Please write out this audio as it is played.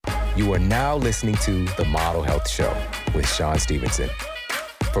You are now listening to The Model Health Show with Sean Stevenson.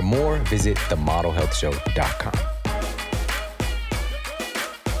 For more, visit themodelhealthshow.com.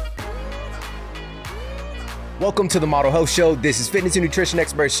 Welcome to The Model Health Show. This is fitness and nutrition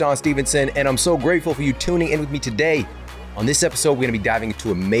expert Sean Stevenson, and I'm so grateful for you tuning in with me today. On this episode, we're going to be diving into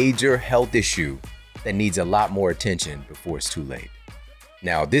a major health issue that needs a lot more attention before it's too late.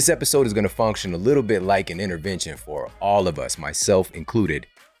 Now, this episode is going to function a little bit like an intervention for all of us, myself included.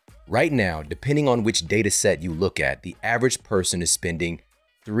 Right now, depending on which data set you look at, the average person is spending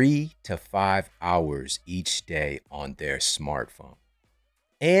 3 to 5 hours each day on their smartphone.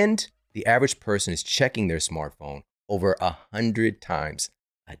 And the average person is checking their smartphone over 100 times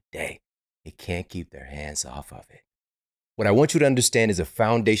a day. They can't keep their hands off of it. What I want you to understand is a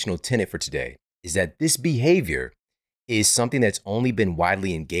foundational tenet for today is that this behavior is something that's only been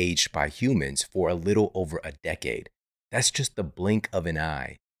widely engaged by humans for a little over a decade. That's just the blink of an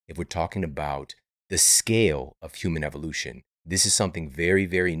eye if we're talking about the scale of human evolution. This is something very,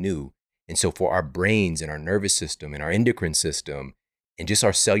 very new. And so for our brains and our nervous system and our endocrine system and just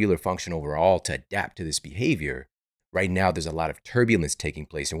our cellular function overall to adapt to this behavior, right now there's a lot of turbulence taking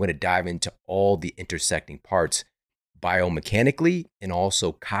place. And we're going to dive into all the intersecting parts biomechanically and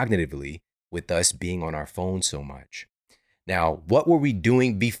also cognitively with us being on our phones so much. Now, what were we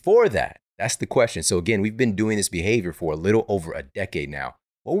doing before that? That's the question. So again, we've been doing this behavior for a little over a decade now.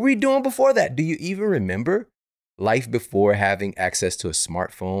 What were we doing before that? Do you even remember life before having access to a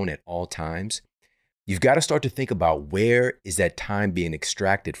smartphone at all times? You've got to start to think about where is that time being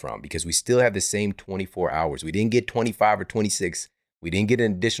extracted from, because we still have the same 24 hours. We didn't get 25 or 26. We didn't get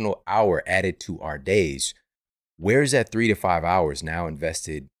an additional hour added to our days. Where is that 3 to 5 hours now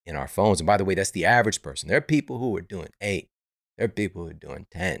invested in our phones? And by the way, that's the average person. There are people who are doing 8. There are people who are doing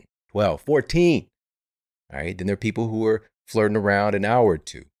 10, 12, 14. All right. Then there are people who are flirting around an hour or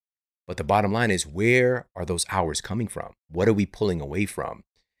two. But the bottom line is, where are those hours coming from? What are we pulling away from?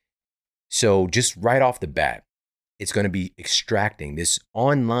 So just right off the bat, it's going to be extracting this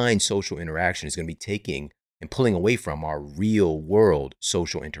online social interaction is going to be taking and pulling away from our real world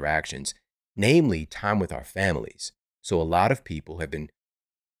social interactions, namely time with our families. So a lot of people have been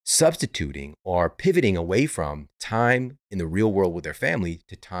substituting or pivoting away from time in the real world with their family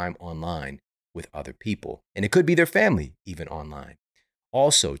to time online with other people. And it could be their family, even online.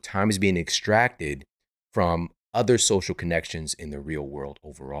 Also, time is being extracted from other social connections in the real world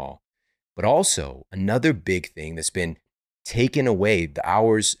overall. But also, another big thing that's been taken away, the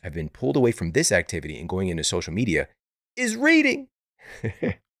hours have been pulled away from this activity and going into social media, is reading.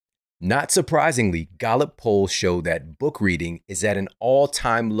 Not surprisingly, Gallup polls show that book reading is at an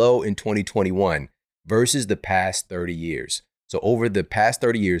all-time low in 2021 versus the past 30 years. So over the past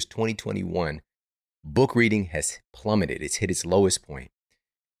 30 years, 2021, book reading has plummeted. It's hit its lowest point.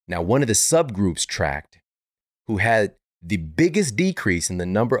 Now, one of the subgroups tracked who had the biggest decrease in the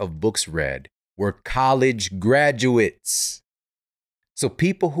number of books read were college graduates. So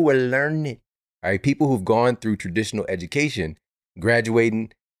people who are learning, all right, people who've gone through traditional education,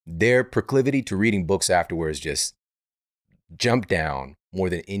 graduating, their proclivity to reading books afterwards just jumped down more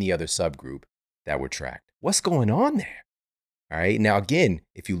than any other subgroup that were tracked. What's going on there? All right. Now, again,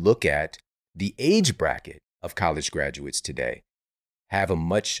 if you look at the age bracket of college graduates today, have a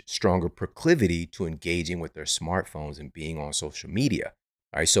much stronger proclivity to engaging with their smartphones and being on social media.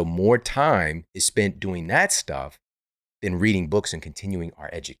 All right. So more time is spent doing that stuff than reading books and continuing our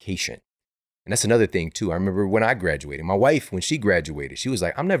education. And that's another thing too. I remember when I graduated, my wife, when she graduated, she was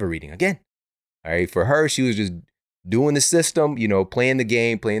like, I'm never reading again. All right. For her, she was just doing the system, playing the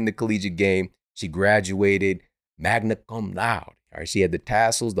game, playing the collegiate game. She graduated magna cum laude. All right. She had the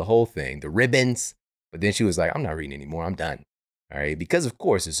tassels, the whole thing, the ribbons. But then she was like, I'm not reading anymore. I'm done. All right. Because of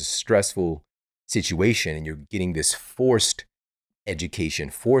course, it's a stressful situation and you're getting this forced education,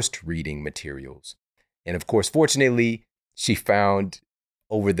 forced reading materials. And of course, fortunately, she found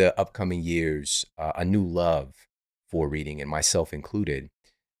over the upcoming years a new love for reading, and myself included.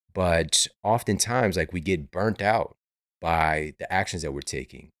 But oftentimes, we get burnt out by the actions that we're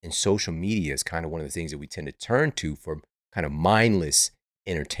taking. And social media is kind of one of the things that we tend to turn to for kind of mindless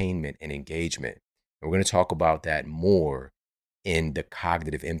entertainment and engagement. And we're going to talk about that more in the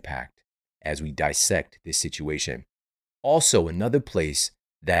cognitive impact as we dissect this situation. Also, another place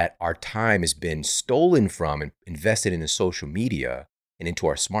that our time has been stolen from and invested into social media and into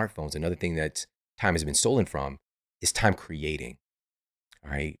our smartphones, another thing that time has been stolen from is time creating. All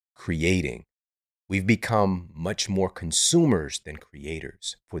right, creating. We've become much more consumers than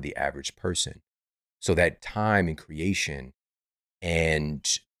creators for the average person. So that time in creation, and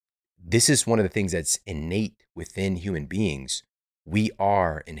this is one of the things that's innate within human beings. we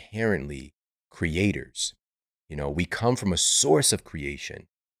are inherently creators. We come from a source of creation.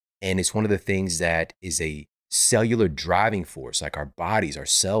 And it's one of the things that is a cellular driving force. Like our bodies, our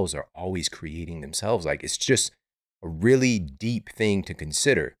cells are always creating themselves. Like it's just a really deep thing to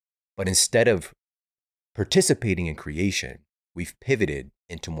consider. But instead of participating in creation, we've pivoted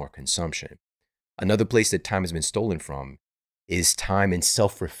into more consumption. Another place that time has been stolen from is time in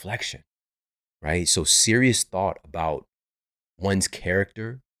self reflection, right? So serious thought about one's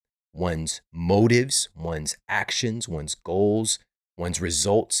character, one's motives, one's actions, one's goals, one's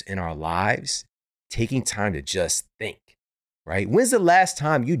results in our lives, taking time to just think, right? When's the last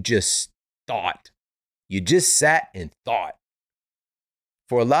time you just thought? You just sat and thought.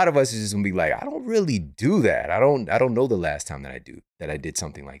 For a lot of us, it's just gonna be like, I don't really do that. I don't know the last time that I did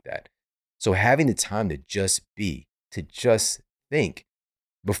something like that. So having the time to just be, to just think.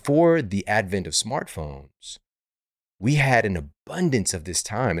 Before the advent of smartphones, we had an abundance of this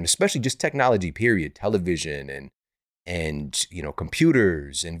time, and especially just technology, period, television and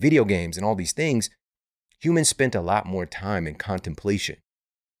computers and video games and all these things. Humans spent a lot more time in contemplation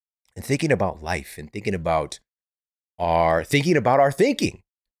and thinking about life and thinking about our thinking,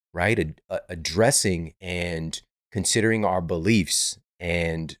 right? Addressing and considering our beliefs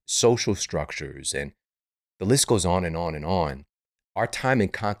and social structures, and the list goes on and on and on. Our time in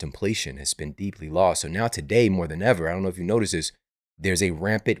contemplation has been deeply lost. So now today, more than ever, I don't know if you notice this, there's a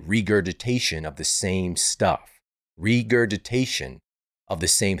rampant regurgitation of the same stuff, regurgitation of the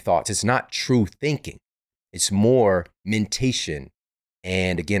same thoughts. It's not true thinking. It's more mentation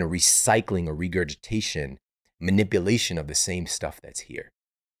and, again, a recycling or regurgitation, manipulation of the same stuff that's here,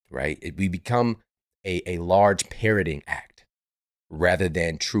 right? We become a large parroting act rather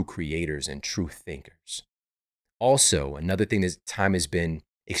than true creators and true thinkers. Also, another thing that time has been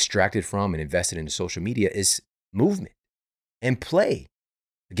extracted from and invested into social media is movement and play.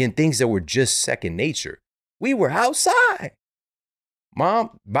 Again, things that were just second nature. We were outside.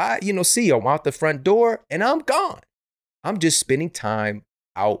 Mom, bye, see you. I'm out the front door and I'm gone. I'm just spending time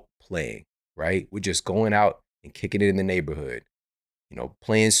out playing, right? We're just going out and kicking it in the neighborhood,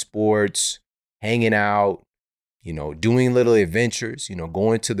 playing sports, hanging out, doing little adventures,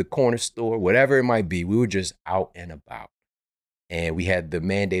 going to the corner store, whatever it might be. We were just out and about. And we had the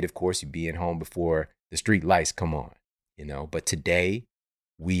mandate, of course, of being home before the street lights come on, But today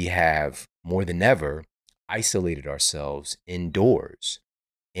we have more than ever isolated ourselves indoors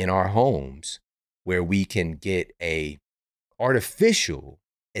in our homes where we can get a artificial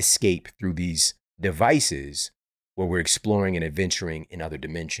escape through these devices where we're exploring and adventuring in other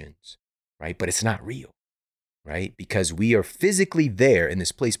dimensions, right? But it's not real, right? Because we are physically there in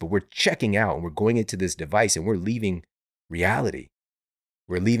this place, but we're checking out and we're going into this device and we're leaving reality.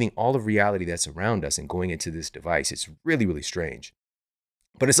 We're leaving all of reality that's around us and going into this device. It's really, really strange.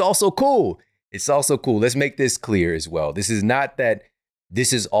 But it's also cool. It's also cool. Let's make this clear as well. This is not that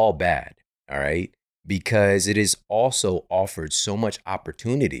this is all bad, all right? Because it is also offered so much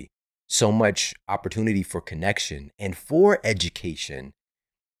opportunity for connection and for education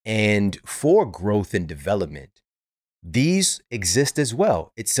and for growth and development. These exist as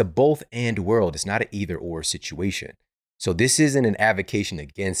well. It's a both and world. It's not an either or situation. So this isn't an advocation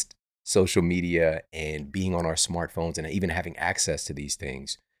against social media and being on our smartphones and even having access to these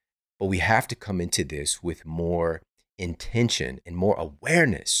things. But we have to come into this with more intention and more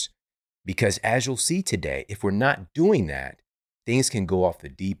awareness, because as you'll see today, if we're not doing that, things can go off the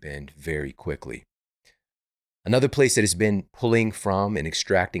deep end very quickly. Another place that has been pulling from and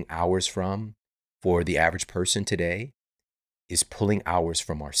extracting hours from for the average person today is pulling hours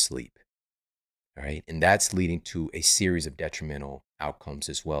from our sleep. All right. And that's leading to a series of detrimental outcomes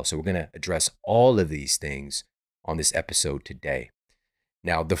as well. So we're going to address all of these things on this episode today.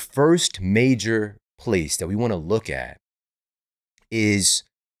 Now, the first major place that we want to look at is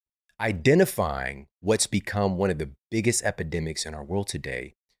identifying what's become one of the biggest epidemics in our world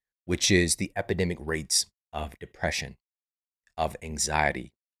today, which is the epidemic rates of depression, of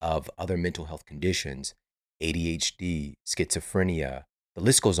anxiety, of other mental health conditions, ADHD, schizophrenia. The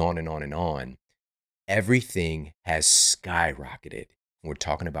list goes on and on and on. Everything has skyrocketed when we're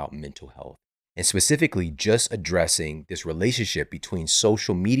talking about mental health, and specifically just addressing this relationship between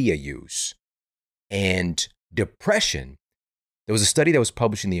social media use and depression. There was a study that was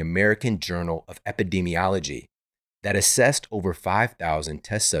published in the American Journal of Epidemiology that assessed over 5,000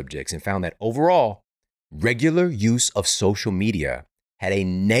 test subjects and found that overall, regular use of social media had a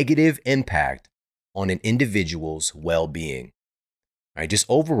negative impact on an individual's well-being. Right? Just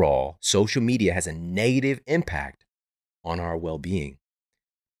overall, social media has a negative impact on our well-being.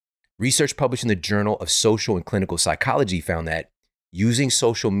 Research published in the Journal of Social and Clinical Psychology found that using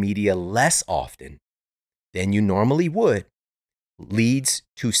social media less often than you normally would leads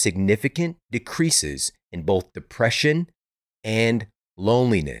to significant decreases in both depression and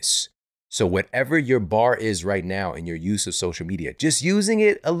loneliness. So whatever your bar is right now in your use of social media, just using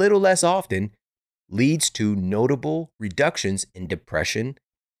it a little less often leads to notable reductions in depression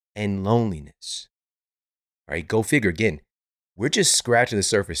and loneliness. All right, go figure. Again, we're just scratching the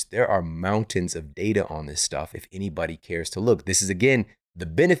surface. There are mountains of data on this stuff if anybody cares to look. This is, again, the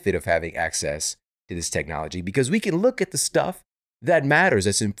benefit of having access to this technology, because we can look at the stuff that matters,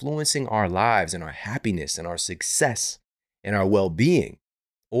 that's influencing our lives and our happiness and our success and our well-being.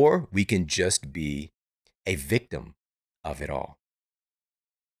 Or we can just be a victim of it all.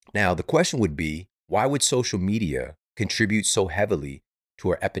 Now, the question would be, why would social media contribute so heavily to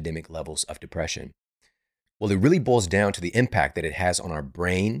our epidemic levels of depression? Well, it really boils down to the impact that it has on our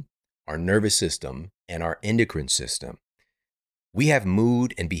brain, our nervous system, and our endocrine system. We have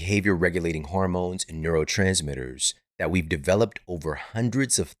mood and behavior regulating hormones and neurotransmitters that we've developed over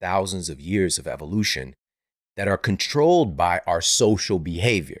hundreds of thousands of years of evolution that are controlled by our social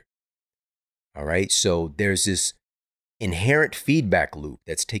behavior. All right, so there's this inherent feedback loop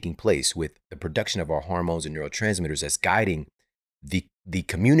that's taking place with the production of our hormones and neurotransmitters that's guiding the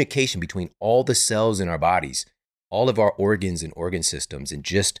communication between all the cells in our bodies, all of our organs and organ systems, and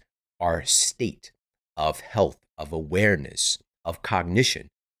just our state of health, of awareness, of cognition,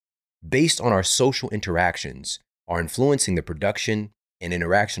 based on our social interactions, are influencing the production and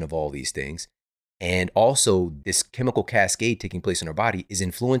interaction of all these things. And also, this chemical cascade taking place in our body is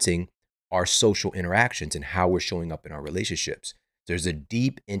influencing our social interactions and how we're showing up in our relationships. There's a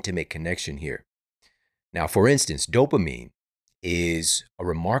deep, intimate connection here. Now, for instance, dopamine is a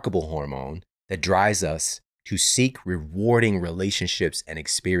remarkable hormone that drives us to seek rewarding relationships and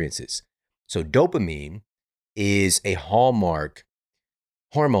experiences. So dopamine is a hallmark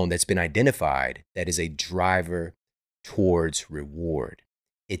hormone that's been identified that is a driver towards reward.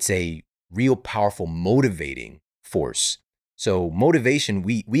 It's a real powerful motivating force. So motivation,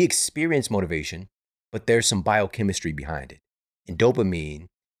 we experience motivation, but there's some biochemistry behind it. And dopamine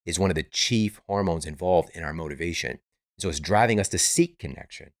is one of the chief hormones involved in our motivation. So it's driving us to seek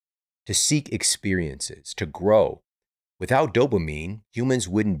connection, to seek experiences, to grow. Without dopamine, humans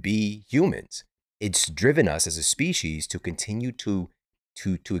wouldn't be humans. It's driven us as a species to continue to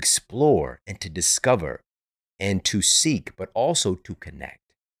explore and to discover and to seek, but also to connect.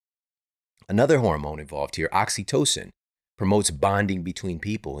 Another hormone involved here, oxytocin, promotes bonding between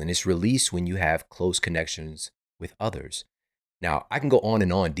people, and it's released when you have close connections with others. Now, I can go on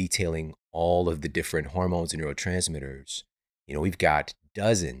and on detailing all of the different hormones and neurotransmitters. You know, we've got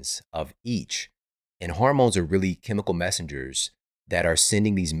dozens of each, and hormones are really chemical messengers that are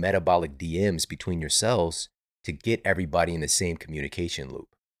sending these metabolic DMs between your cells to get everybody in the same communication loop.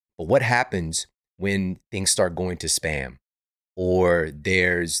 But what happens when things start going to spam, or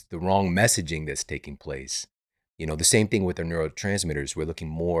there's the wrong messaging that's taking place? You know, the same thing with our neurotransmitters. We're looking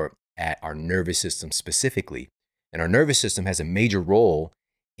more at our nervous system specifically. And our nervous system has a major role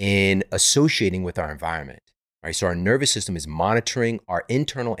in associating with our environment, right? So our nervous system is monitoring our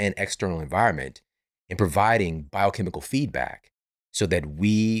internal and external environment and providing biochemical feedback so that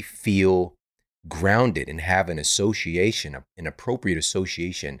we feel grounded and have an association, an appropriate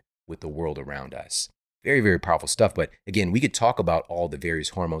association with the world around us. Very, very powerful stuff. But again, we could talk about all the various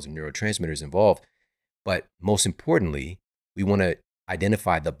hormones and neurotransmitters involved. But most importantly, we want to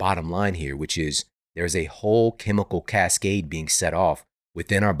identify the bottom line here, which is there's a whole chemical cascade being set off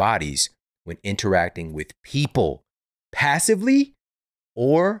within our bodies when interacting with people passively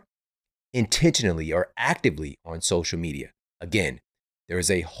or intentionally or actively on social media. Again, there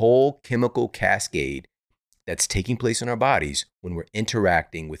is a whole chemical cascade that's taking place in our bodies when we're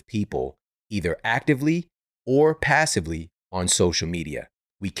interacting with people either actively or passively on social media.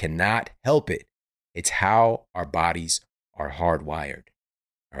 We cannot help it. It's how our bodies are hardwired.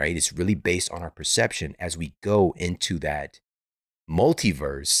 All right, it's really based on our perception as we go into that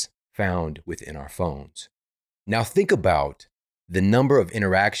multiverse found within our phones. Now think about the number of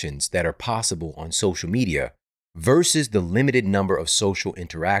interactions that are possible on social media versus the limited number of social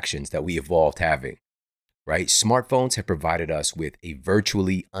interactions that we evolved having, right? Smartphones have provided us with a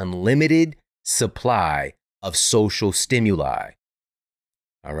virtually unlimited supply of social stimuli,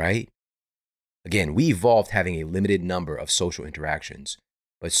 all right? Again, we evolved having a limited number of social interactions,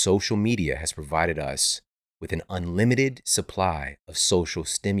 but social media has provided us with an unlimited supply of social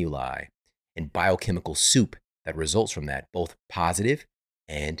stimuli and biochemical soup that results from that, both positive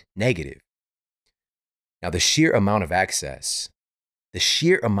and negative. Now, the sheer amount of access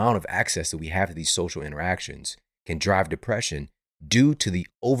that we have to these social interactions can drive depression due to the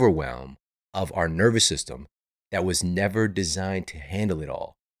overwhelm of our nervous system that was never designed to handle it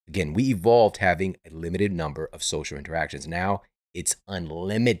all. Again, we evolved having a limited number of social interactions. Now it's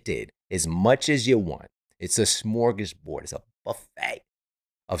unlimited, as much as you want. It's a smorgasbord, it's a buffet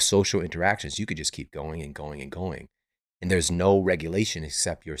of social interactions. You could just keep going and going and going. And there's no regulation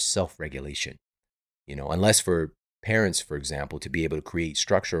except your self-regulation. Unless for parents, for example, to be able to create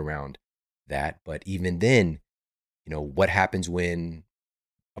structure around that. But even then, what happens when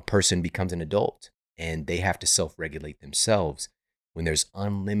a person becomes an adult and they have to self-regulate themselves when there's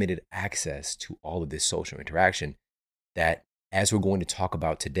unlimited access to all of this social interaction that, as we're going to talk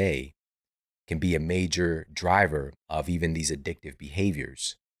about today, can be a major driver of even these addictive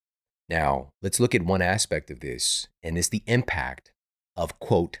behaviors. Now, let's look at one aspect of this, and it's the impact of,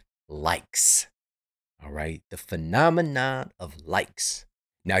 quote, likes. All right, the phenomenon of likes.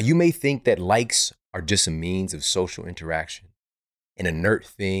 Now, you may think that likes are just a means of social interaction, an inert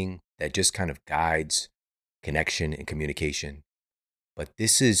thing that just kind of guides connection and communication. But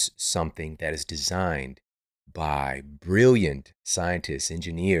this is something that is designed by brilliant scientists,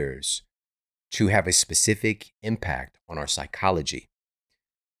 engineers, to have a specific impact on our psychology.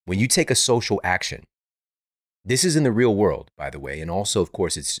 When you take a social action, this is in the real world, by the way, and also, of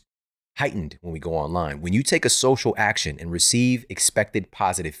course, it's heightened when we go online. When you take a social action and receive expected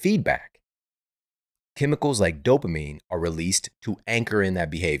positive feedback, chemicals like dopamine are released to anchor in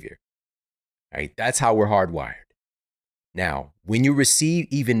that behavior. Right? That's how we're hardwired. Now, when you receive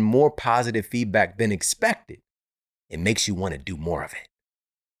even more positive feedback than expected, it makes you want to do more of it.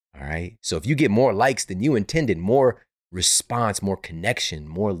 All right. So if you get more likes than you intended, more response, more connection,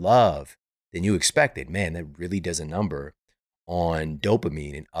 more love than you expected, man, that really does a number on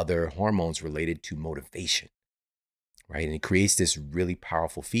dopamine and other hormones related to motivation. Right. And it creates this really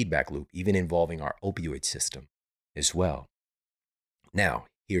powerful feedback loop, even involving our opioid system as well. Now,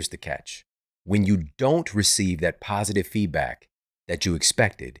 here's the catch. When you don't receive that positive feedback that you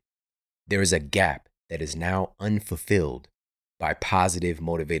expected, there is a gap that is now unfulfilled by positive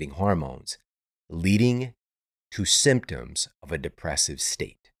motivating hormones, leading to symptoms of a depressive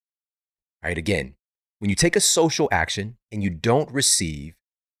state. All right, again, when you take a social action and you don't receive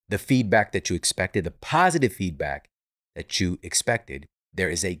the feedback that you expected, the positive feedback that you expected, there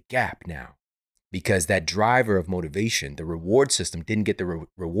is a gap now because that driver of motivation, the reward system, didn't get the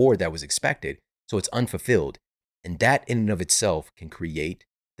reward that was expected, so it's unfulfilled. And that in and of itself can create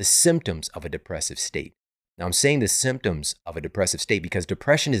the symptoms of a depressive state. Now, I'm saying the symptoms of a depressive state because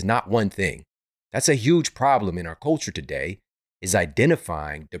depression is not one thing. That's a huge problem in our culture today, is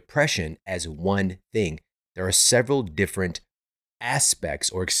identifying depression as one thing. There are several different aspects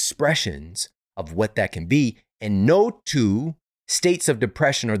or expressions of what that can be, and no two states of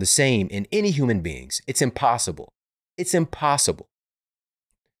depression are the same in any human beings. It's impossible. It's impossible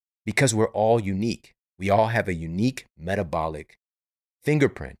because we're all unique. We all have a unique metabolic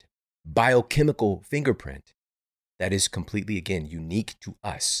fingerprint, biochemical fingerprint that is completely, again, unique to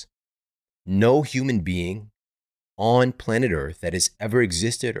us. No human being on planet Earth that has ever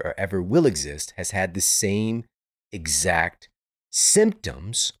existed or ever will exist has had the same exact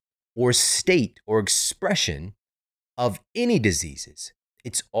symptoms or state or expression of any diseases.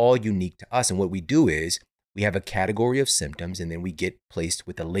 It's all unique to us. And what we do is we have a category of symptoms and then we get placed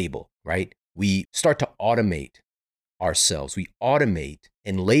with a label, right? We start to automate ourselves. We automate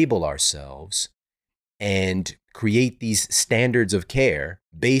and label ourselves and create these standards of care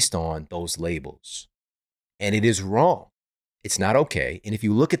based on those labels. And it is wrong. It's not okay. And if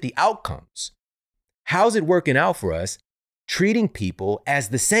you look at the outcomes, how's it working out for us treating people as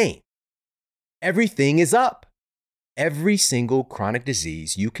the same? Everything is up. Every single chronic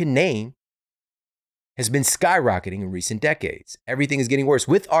disease you can name has been skyrocketing in recent decades. Everything is getting worse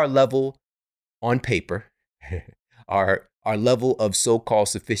with our level on paper, our level of so-called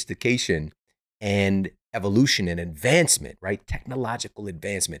sophistication and evolution and advancement, right? Technological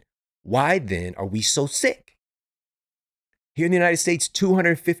advancement. Why then are we so sick? Here in the United States,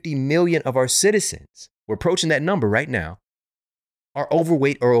 250 million of our citizens, we're approaching that number right now, are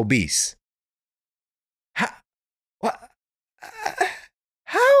overweight or obese.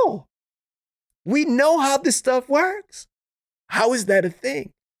 How? We know how this stuff works. How is that a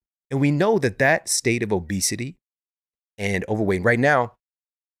thing? And we know that that state of obesity and overweight, right now,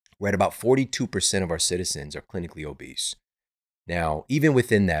 we're at about 42% of our citizens are clinically obese. Now, even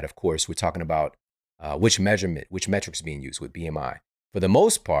within that, of course, we're talking about which metrics being used with BMI. For the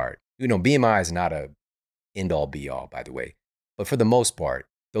most part, BMI is not a end-all be-all, by the way. But for the most part,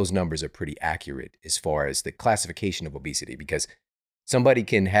 those numbers are pretty accurate as far as the classification of obesity, because somebody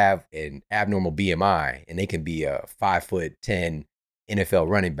can have an abnormal BMI and they can be a 5'10", NFL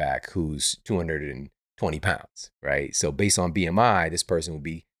running back who's 220 pounds, right? So based on BMI, this person will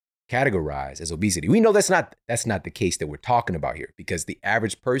be categorized as obesity. We know that's not the case that we're talking about here, because the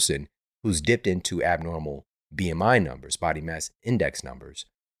average person who's dipped into abnormal BMI numbers, body mass index numbers,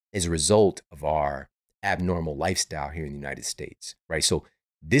 is a result of our abnormal lifestyle here in the United States, right? So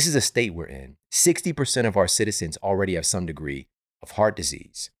this is a state we're in. 60% of our citizens already have some degree of heart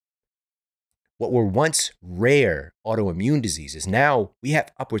disease. What were once rare autoimmune diseases, now we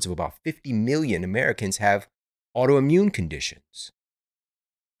have upwards of about 50 million Americans have autoimmune conditions.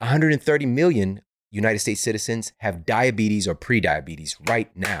 130 million United States citizens have diabetes or prediabetes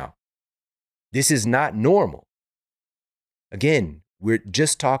right now. This is not normal. Again, we're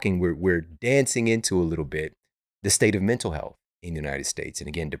just talking, we're dancing into a little bit the state of mental health in the United States. And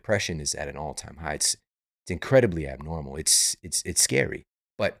again, depression is at an all-time high. It's incredibly abnormal. It's scary.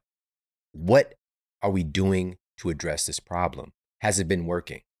 But what are we doing to address this problem? Has it been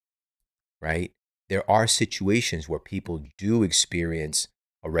working? Right? There are situations where people do experience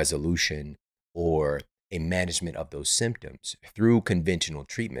a resolution or a management of those symptoms through conventional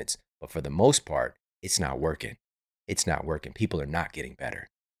treatments. But for the most part, it's not working. It's not working. People are not getting better.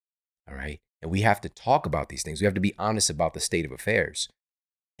 All right. And we have to talk about these things. We have to be honest about the state of affairs.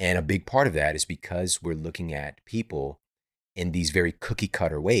 And a big part of that is because we're looking at people in these very cookie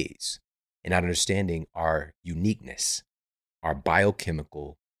cutter ways and not understanding our uniqueness, our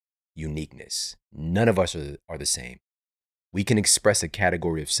biochemical uniqueness. None of us are the same. We can express a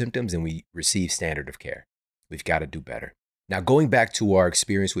category of symptoms and we receive standard of care. We've got to do better. Now, going back to our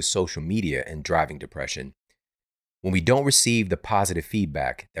experience with social media and driving depression, when we don't receive the positive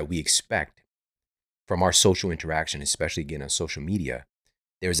feedback that we expect from our social interaction, especially again on social media,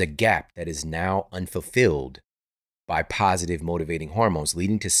 there's a gap that is now unfulfilled by positive motivating hormones,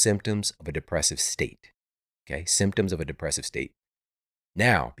 leading to symptoms of a depressive state. Okay, symptoms of a depressive state.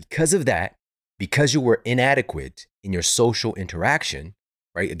 Now, because of that, because you were inadequate in your social interaction,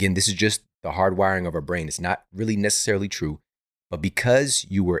 right? Again, this is just the hardwiring of our brain. It's not really necessarily true, but because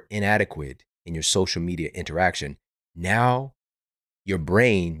you were inadequate in your social media interaction, now your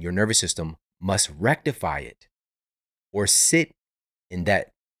brain, your nervous system must rectify it or sit in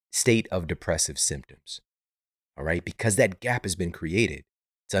that state of depressive symptoms. All right, because that gap has been created,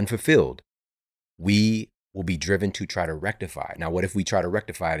 it's unfulfilled. We will be driven to try to rectify it. Now, what if we try to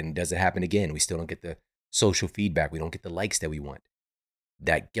rectify it and it doesn't happen again? We still don't get the social feedback. We don't get the likes that we want.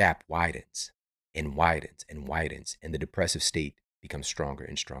 That gap widens and widens and widens, and the depressive state becomes stronger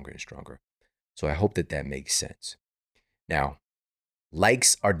and stronger and stronger. So I hope that that makes sense. Now,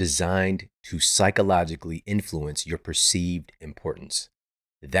 likes are designed to psychologically influence your perceived importance.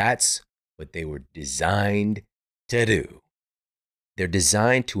 That's what they were designed to do. They're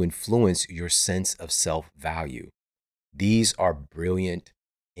designed to influence your sense of self-value. These are brilliant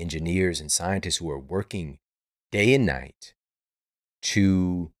engineers and scientists who are working day and night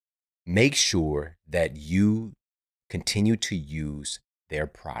to make sure that you continue to use their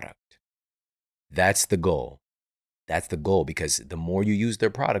product. That's the goal. That's the goal, because the more you use their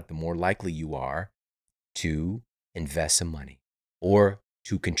product, the more likely you are to invest some money or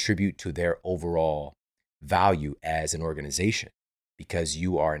to contribute to their overall value as an organization, because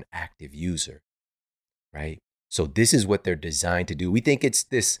you are an active user, right? So this is what they're designed to do. We think it's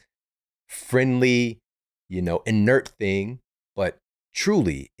this friendly, inert thing, but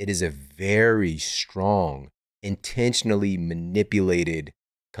truly it is a very strong, intentionally manipulated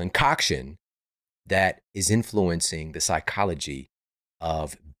concoction that is influencing the psychology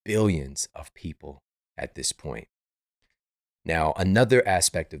of billions of people at this point. Now, another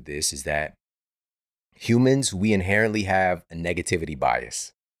aspect of this is that humans, we inherently have a negativity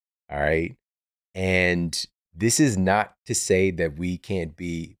bias, all right? And this is not to say that we can't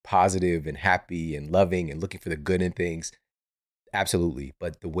be positive and happy and loving and looking for the good in things. Absolutely.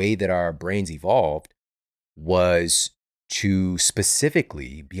 But the way that our brains evolved was to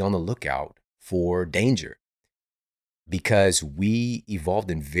specifically be on the lookout for danger, because we evolved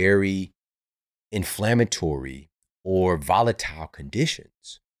in very inflammatory or volatile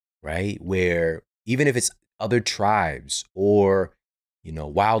conditions, right? Where even if it's other tribes or,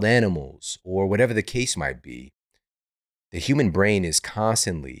 wild animals or whatever the case might be, the human brain is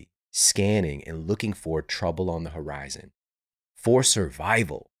constantly scanning and looking for trouble on the horizon for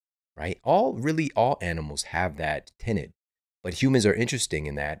survival, right? All animals have that tenet, but humans are interesting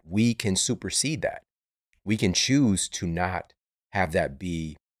in that we can supersede that. We can choose to not have that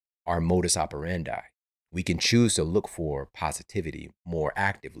be our modus operandi. We can choose to look for positivity more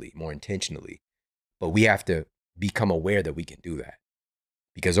actively, more intentionally, but we have to become aware that we can do that,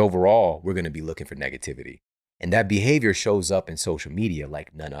 because overall we're going to be looking for negativity. And that behavior shows up in social media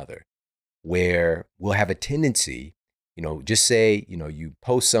like none other, where we'll have a tendency, just say, you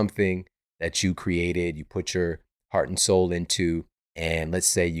post something that you created, you put your heart and soul into, and let's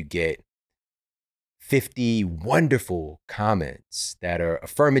say you get 50 wonderful comments that are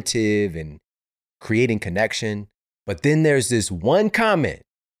affirmative and creating connection. But then there's this one comment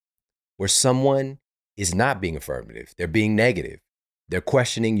where someone is not being affirmative. They're being negative. They're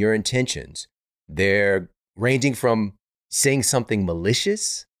questioning your intentions. They're ranging from saying something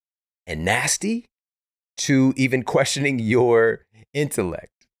malicious and nasty to even questioning your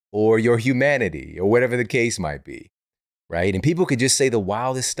intellect or your humanity or whatever the case might be, right? And people could just say the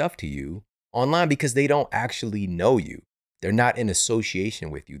wildest stuff to you online because they don't actually know you. They're not in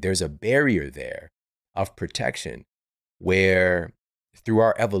association with you. There's a barrier there of protection where through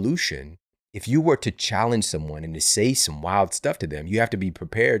our evolution, if you were to challenge someone and to say some wild stuff to them, you have to be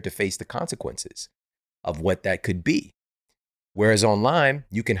prepared to face the consequences of what that could be. Whereas online,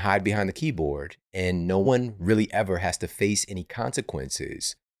 you can hide behind the keyboard and no one really ever has to face any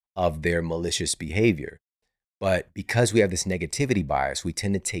consequences of their malicious behavior. But because we have this negativity bias, we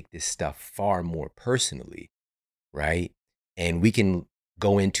tend to take this stuff far more personally, right? And we can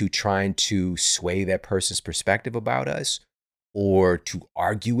go into trying to sway that person's perspective about us or to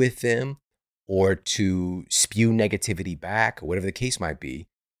argue with them or to spew negativity back or whatever the case might be.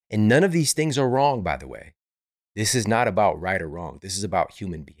 And none of these things are wrong, by the way. This is not about right or wrong. This is about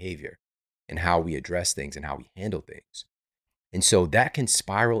human behavior and how we address things and how we handle things. And so that can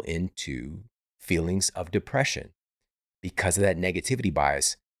spiral into feelings of depression because of that negativity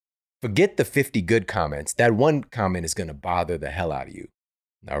bias. Forget the 50 good comments. That one comment is going to bother the hell out of you.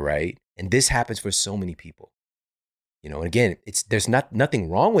 All right. And this happens for so many people. And again, there's nothing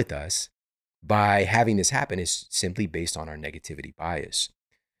wrong with us by having this happen. It's simply based on our negativity bias.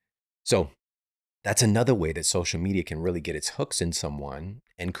 So that's another way that social media can really get its hooks in someone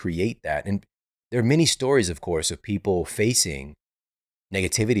and create that. And there are many stories, of course, of people facing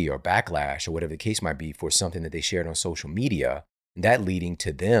negativity or backlash or whatever the case might be for something that they shared on social media, and that leading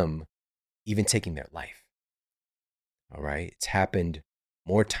to them even taking their life. All right. It's happened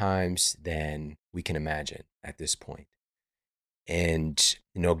more times than we can imagine at this point. And,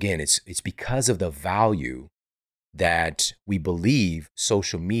 again, it's because of the value that we believe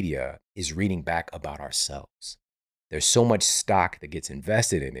social media is reading back about ourselves. There's so much stock that gets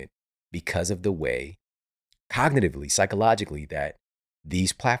invested in it because of the way cognitively, psychologically, that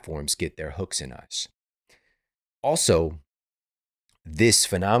these platforms get their hooks in us. Also, this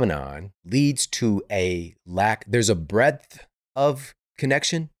phenomenon leads to there's a breadth of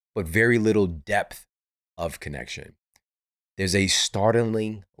connection, but very little depth of connection. There's a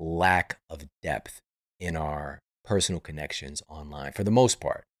startling lack of depth in our personal connections online for the most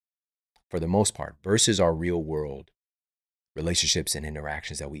part, versus our real world relationships and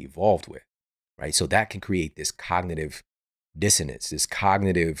interactions that we evolved with, right? So that can create this cognitive dissonance, this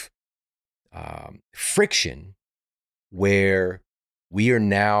cognitive friction where we are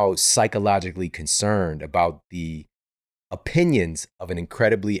now psychologically concerned about the opinions of an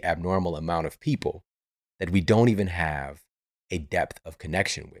incredibly abnormal amount of people that we don't even have a depth of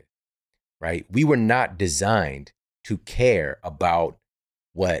connection with, right? We were not designed to care about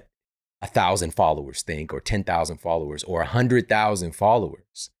what 1,000 followers think or 10,000 followers or 100,000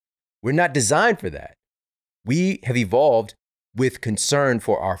 followers. We're not designed for that. We have evolved with concern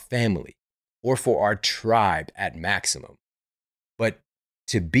for our family or for our tribe at maximum. But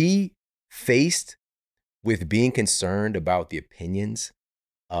to be faced with being concerned about the opinions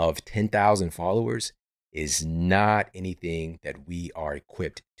of 10,000 followers is not anything that we are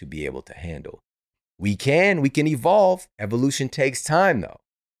equipped to be able to handle. We can evolve. Evolution takes time though.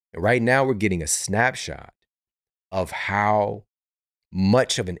 And right now we're getting a snapshot of how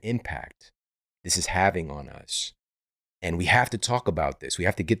much of an impact this is having on us. And we have to talk about this. We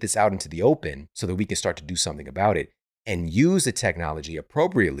have to get this out into the open so that we can start to do something about it and use the technology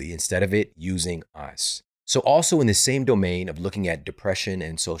appropriately instead of it using us. So also in the same domain of looking at depression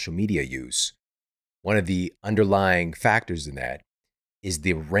and social media use, one of the underlying factors in that is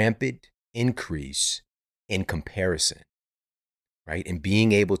the rampant increase in comparison, right? And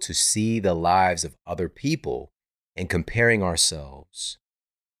being able to see the lives of other people and comparing ourselves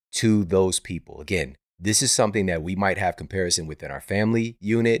to those people. Again, this is something that we might have comparison within our family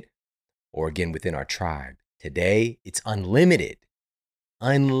unit or again within our tribe. Today, it's unlimited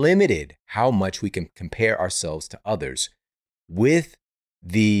how much we can compare ourselves to others with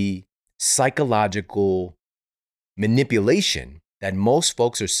the psychological manipulation that most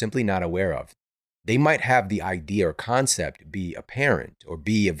folks are simply not aware of. They might have the idea or concept be apparent or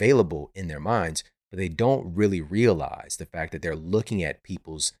be available in their minds, but they don't really realize the fact that they're looking at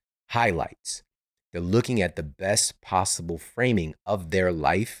people's highlights. They're looking at the best possible framing of their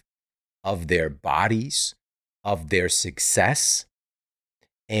life, of their bodies, of their success,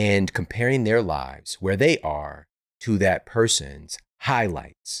 and comparing their lives where they are to that person's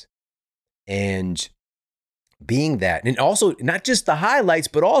highlights. And being that, and also not just the highlights,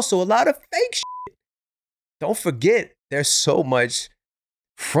 but also a lot of fake shit. Don't forget, there's so much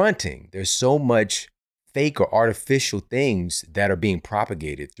fronting. There's so much fake or artificial things that are being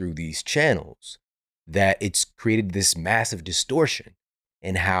propagated through these channels that it's created this massive distortion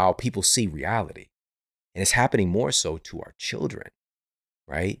in how people see reality. And it's happening more so to our children,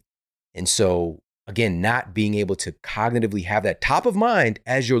 right? And so, again, not being able to cognitively have that top of mind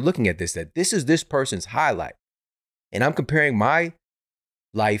as you're looking at this, that this is this person's highlight. And I'm comparing my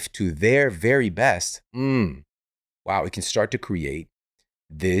life to their very best. Wow, it can start to create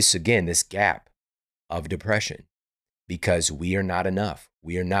this, again, this gap of depression because we are not enough.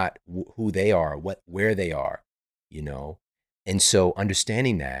 We are not who they are, where they are, you know? And so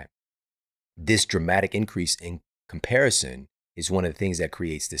understanding that this dramatic increase in comparison is one of the things that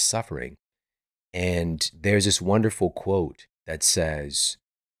creates this suffering. And there's this wonderful quote that says,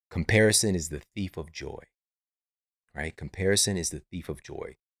 comparison is the thief of joy, right? Comparison is the thief of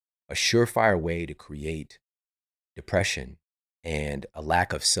joy. A surefire way to create depression and a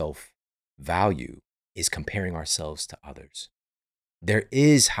lack of self-value is comparing ourselves to others. There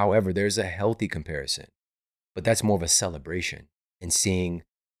is, however, there's a healthy comparison, but that's more of a celebration and seeing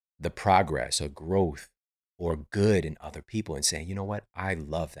the progress or growth or good in other people and saying, you know what, I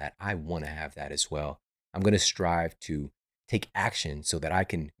love that. I want to have that as well. I'm going to strive to take action so that I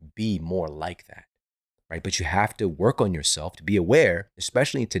can be more like that, right? But you have to work on yourself to be aware,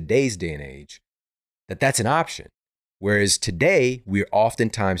 especially in today's day and age, that that's an option. Whereas today, we're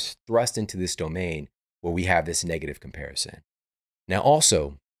oftentimes thrust into this domain where we have this negative comparison. Now,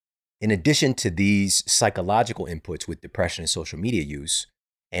 also, in addition to these psychological inputs with depression and social media use,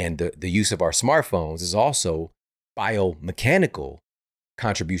 and the use of our smartphones is also biomechanical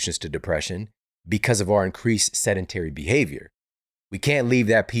contributions to depression because of our increased sedentary behavior. We can't leave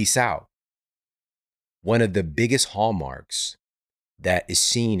that piece out. One of the biggest hallmarks that is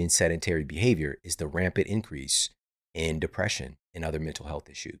seen in sedentary behavior is the rampant increase in depression and other mental health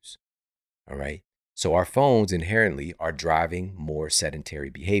issues. All right. So our phones inherently are driving more sedentary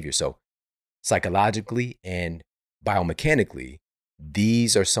behavior. So psychologically and biomechanically,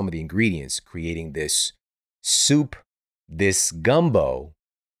 these are some of the ingredients creating this soup, this gumbo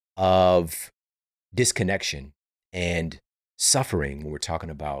of disconnection and suffering when we're talking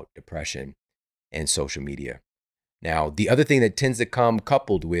about depression and social media. Now, the other thing that tends to come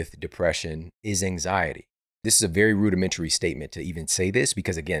coupled with depression is anxiety. This is a very rudimentary statement to even say this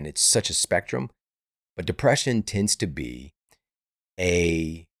because, again, it's such a spectrum. But depression tends to be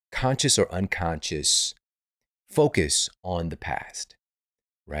a conscious or unconscious focus on the past,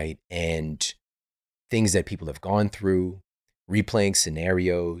 right? And things that people have gone through, replaying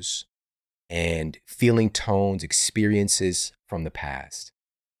scenarios, and feeling tones, experiences from the past.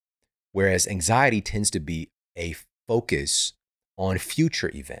 Whereas anxiety tends to be a focus on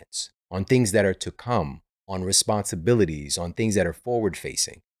future events, on things that are to come, on responsibilities, on things that are forward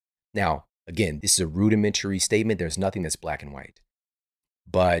facing. Now, again, this is a rudimentary statement. There's nothing that's black and white.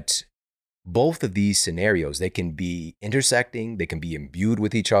 But both of these scenarios, they can be intersecting, they can be imbued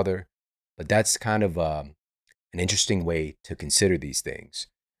with each other, but that's kind of an interesting way to consider these things.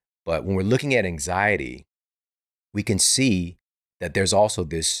 But when we're looking at anxiety, we can see that there's also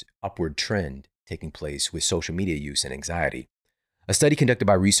this upward trend taking place with social media use and anxiety. A study conducted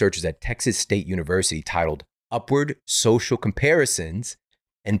by researchers at Texas State University titled Upward Social Comparisons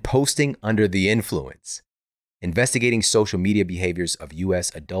and Posting Under the Influence, investigating social media behaviors of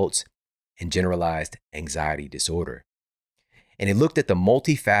U.S. adults and generalized anxiety disorder. And it looked at the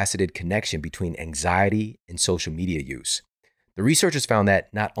multifaceted connection between anxiety and social media use. The researchers found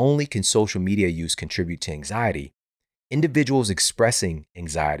that not only can social media use contribute to anxiety, individuals expressing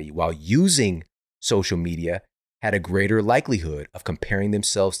anxiety while using social media had a greater likelihood of comparing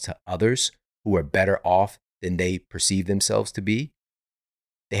themselves to others who are better off than they perceive themselves to be.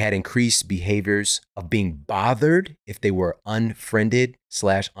 They had increased behaviors of being bothered if they were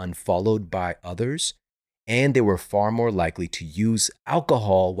unfriended/unfollowed by others. And they were far more likely to use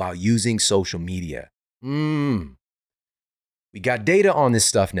alcohol while using social media. We got data on this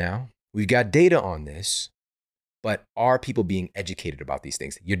stuff now. We've got data on this. But are people being educated about these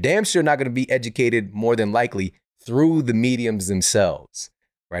things? You're damn sure not going to be educated more than likely through the mediums themselves,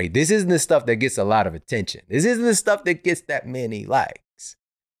 right? This isn't the stuff that gets a lot of attention. This isn't the stuff that gets that many likes.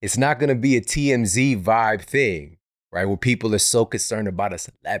 It's not going to be a TMZ vibe thing, right? Where people are so concerned about a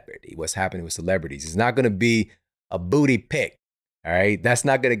celebrity, what's happening with celebrities. It's not going to be a booty pic, all right? That's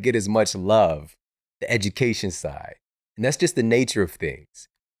not going to get as much love, the education side. And that's just the nature of things,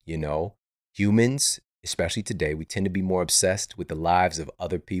 you know? Humans, especially today, we tend to be more obsessed with the lives of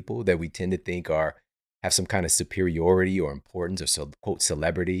other people that we tend to think have some kind of superiority or importance or quote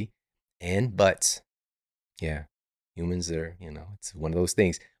celebrity. But yeah, humans are, it's one of those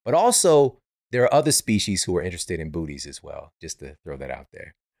things. But also, there are other species who are interested in booties as well, just to throw that out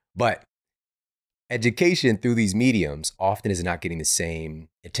there. But education through these mediums often is not getting the same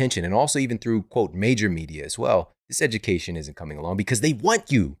attention. And also, even through, quote, major media as well, this education isn't coming along because they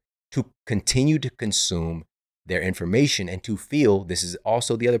want you to continue to consume their information and to feel, this is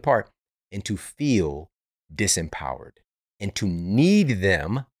also the other part, and to feel disempowered and to need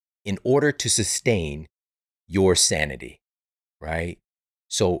them in order to sustain your sanity, right?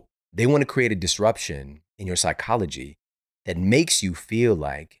 So they want to create a disruption in your psychology that makes you feel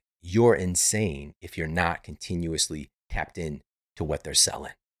like you're insane if you're not continuously tapped in to what they're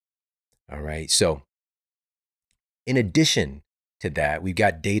selling. All right. So in addition to that, we've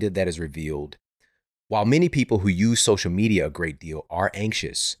got data that has revealed while many people who use social media a great deal are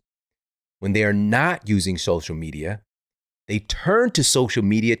anxious, when they are not using social media, they turn to social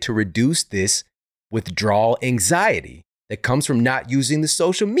media to reduce this withdrawal anxiety that comes from not using the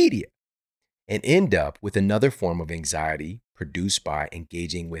social media and end up with another form of anxiety produced by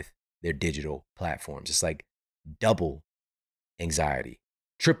engaging with their digital platforms. It's like double anxiety,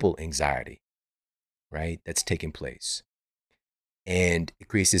 triple anxiety, right? That's taking place. And it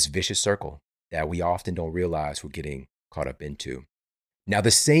creates this vicious circle that we often don't realize we're getting caught up into. Now,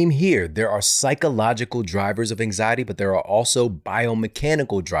 the same here. There are psychological drivers of anxiety, but there are also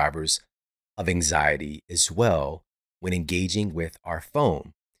biomechanical drivers of anxiety as well when engaging with our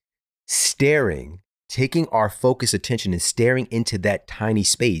phone. Staring, taking our focus attention and staring into that tiny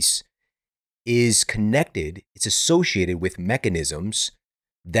space is connected, it's associated with mechanisms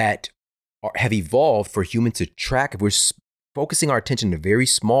that have evolved for humans to track. If we're focusing our attention in a very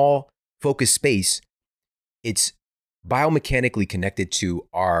small focused space, it's biomechanically connected to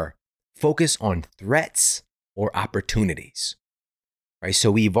our focus on threats or opportunities, right?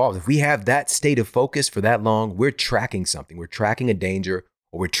 So we evolved. If we have that state of focus for that long, we're tracking something. We're tracking a danger,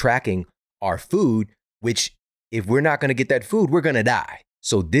 or we're tracking our food, which if we're not going to get that food, we're going to die.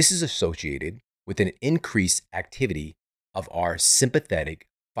 So this is associated with an increased activity of our sympathetic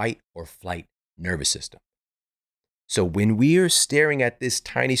fight or flight nervous system. So when we are staring at this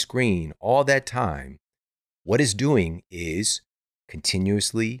tiny screen all that time, what it's doing is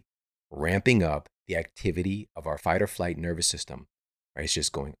continuously ramping up the activity of our fight or flight nervous system, right? It's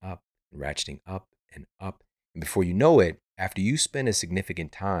just going up and ratcheting up and up. And before you know it, after you spend a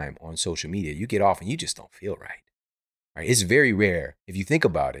significant time on social media, you get off and you just don't feel right, right? It's very rare. If you think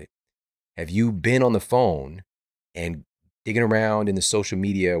about it, have you been on the phone and digging around in the social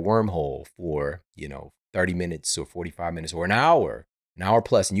media wormhole for, 30 minutes or 45 minutes or an hour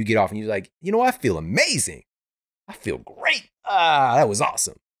plus, and you get off and you're like, I feel amazing. I feel great. That was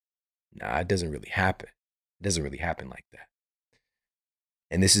awesome. Nah, it doesn't really happen. It doesn't really happen like that.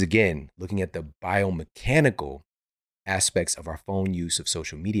 And this is, again, looking at the biomechanical aspects of our phone use, of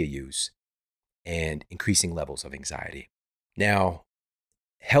social media use, and increasing levels of anxiety. Now,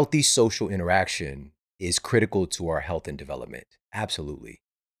 healthy social interaction is critical to our health and development. Absolutely.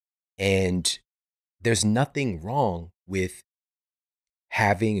 And there's nothing wrong with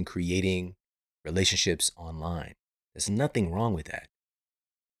having and creating relationships online. There's nothing wrong with that.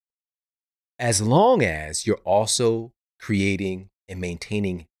 As long as you're also creating and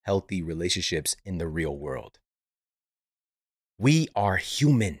maintaining healthy relationships in the real world. We are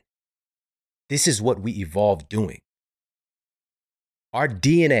human. This is what we evolved doing. Our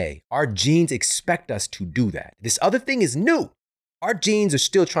DNA, our genes expect us to do that. This other thing is new. Our genes are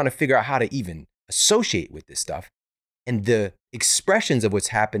still trying to figure out how to even associate with this stuff. And the expressions of what's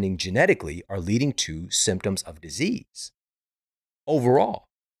happening genetically are leading to symptoms of disease overall.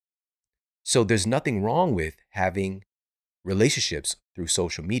 So there's nothing wrong with having relationships through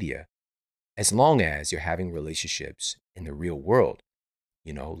social media as long as you're having relationships in the real world,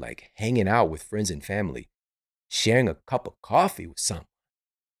 like hanging out with friends and family, sharing a cup of coffee with someone,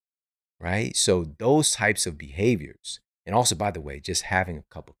 right? So those types of behaviors, and also, by the way, just having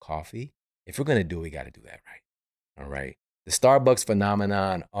a cup of coffee, if we're going to do it, we got to do that right. All right. The Starbucks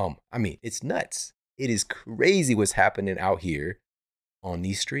phenomenon, it's nuts. It is crazy what's happening out here on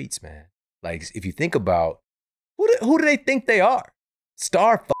these streets, man. Like, if you think about who do they think they are?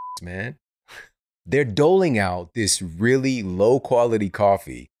 Starbucks, man. They're doling out this really low quality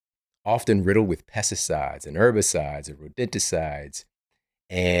coffee often riddled with pesticides and herbicides and rodenticides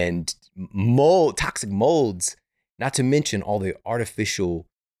and toxic molds, not to mention all the artificial,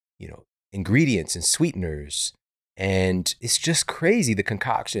 ingredients and sweeteners. And it's just crazy the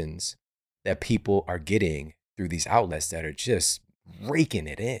concoctions that people are getting through these outlets that are just raking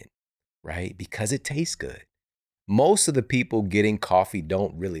it in, right? Because it tastes good. Most of the people getting coffee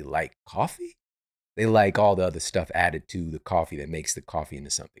don't really like coffee. They like all the other stuff added to the coffee that makes the coffee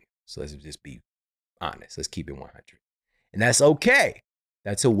into something. So let's just be honest. Let's keep it 100. And that's okay.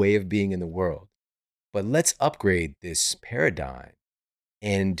 That's a way of being in the world. But let's upgrade this paradigm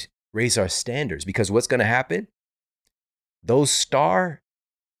and raise our standards, because what's going to happen? Those star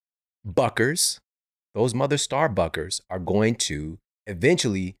buckers, those mother star buckers are going to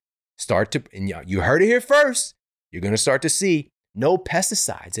eventually start to, and you heard it here first, you're going to start to see no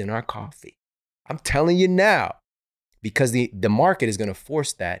pesticides in our coffee. I'm telling you now, because the market is going to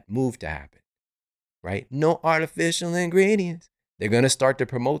force that move to happen, right? No artificial ingredients. They're going to start to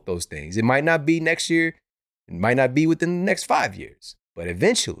promote those things. It might not be next year. It might not be within the next 5 years, but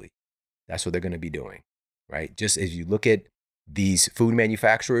eventually that's what they're going to be doing, right? Just as you look at these food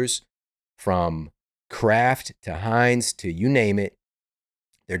manufacturers, from Kraft to Heinz to you name it,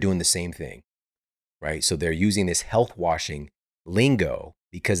 they're doing the same thing, right? So they're using this health washing lingo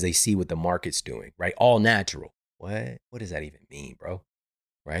because they see what the market's doing, right? All natural. What does that even mean, bro?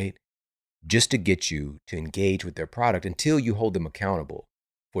 Right? Just to get you to engage with their product until you hold them accountable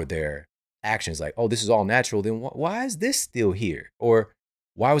for their actions. Like, oh, this is all natural. Then why is this still here? Or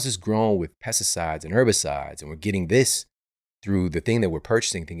why was this grown with pesticides and herbicides? And we're getting this through the thing that we're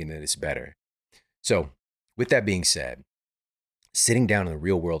purchasing, thinking that it's better. So with that being said, sitting down in the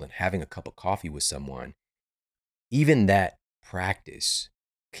real world and having a cup of coffee with someone, even that practice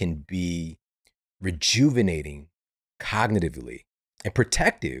can be rejuvenating cognitively and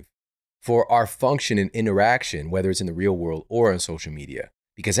protective for our function and interaction, whether it's in the real world or on social media,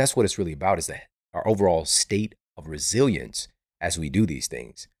 because that's what it's really about, is that our overall state of resilience as we do these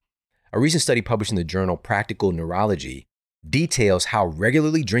things. A recent study published in the journal Practical Neurology details how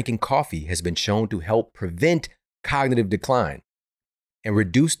regularly drinking coffee has been shown to help prevent cognitive decline and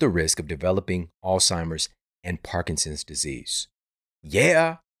reduce the risk of developing Alzheimer's and Parkinson's disease.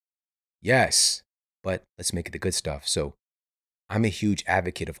 Yeah, yes, but let's make it the good stuff. So I'm a huge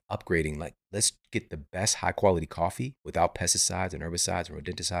advocate of upgrading. Like, let's get the best high quality coffee without pesticides and herbicides and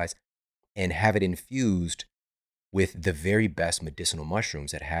rodenticides and have it infused with the very best medicinal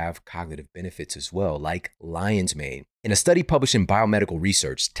mushrooms that have cognitive benefits as well, like lion's mane. In a study published in Biomedical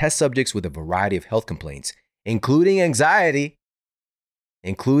Research, test subjects with a variety of health complaints, including anxiety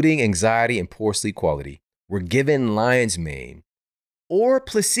and poor sleep quality, were given lion's mane or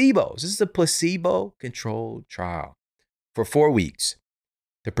placebos. This is a placebo-controlled trial for 4 weeks.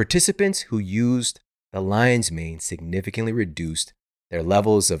 The participants who used the lion's mane significantly reduced their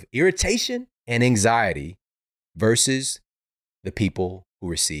levels of irritation and anxiety versus the people who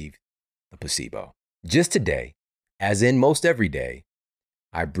received the placebo. Just today, as in most every day,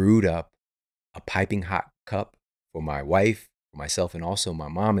 I brewed up a piping hot cup for my wife, for myself, and also my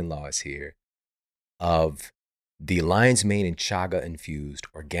mom-in-law is here, of the lion's mane and chaga infused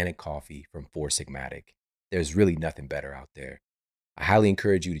organic coffee from Four Sigmatic. There's really nothing better out there. I highly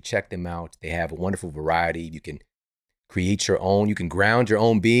encourage you to check them out. They have a wonderful variety. You can create your own. You can ground your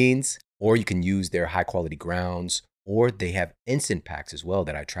own beans, or you can use their high quality grounds, or they have instant packs as well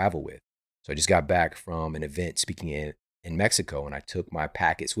that I travel with. So I just got back from an event speaking in Mexico, and I took my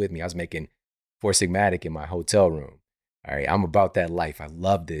packets with me. I was making Four Sigmatic in my hotel room. All right, I'm about that life. I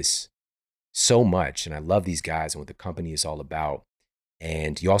love this so much, and I love these guys and what the company is all about.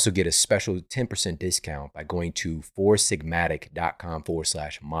 And you also get a special 10% discount by going to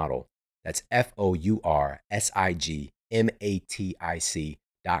foursigmatic.com/model. That's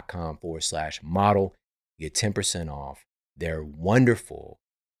FOURSIGMATIC.com/model. You get 10% off. They're wonderful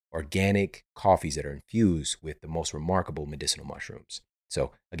organic coffees that are infused with the most remarkable medicinal mushrooms.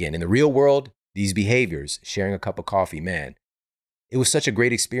 So again, in the real world, these behaviors, sharing a cup of coffee, man, it was such a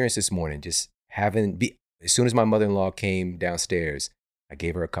great experience this morning. Just as soon as my mother-in-law came downstairs, I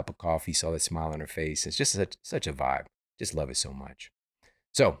gave her a cup of coffee, saw that smile on her face. It's just such a vibe. Just love it so much.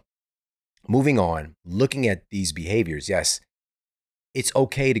 So moving on, looking at these behaviors, yes, it's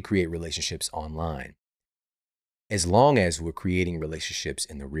okay to create relationships online, as long as we're creating relationships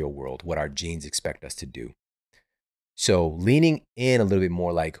in the real world, what our genes expect us to do. So leaning in a little bit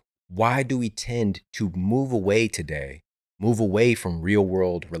more, like, why do we tend to move away from real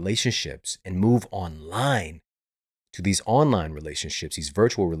world relationships and move online to these online relationships, these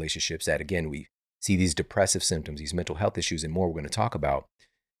virtual relationships that, again, we see these depressive symptoms, these mental health issues, and more we're going to talk about.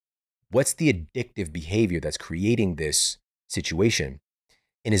 What's the addictive behavior that's creating this situation?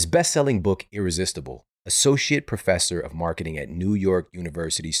 In his best-selling book, Irresistible, Associate Professor of Marketing at New York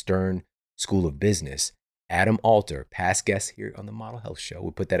University Stern School of Business, Adam Alter, past guest here on the Model Health Show,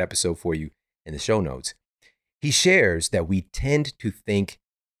 we'll put that episode for you in the show notes. He shares that we tend to think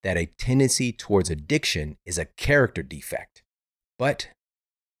that a tendency towards addiction is a character defect, but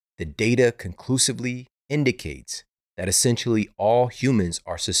the data conclusively indicates that essentially all humans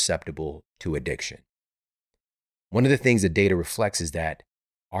are susceptible to addiction. One of the things the data reflects is that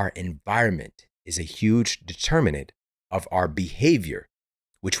our environment is a huge determinant of our behavior,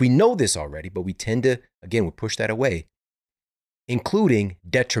 which we know this already, but we tend to, again, we push that away, including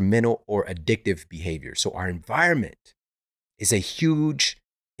detrimental or addictive behavior. So our environment is a huge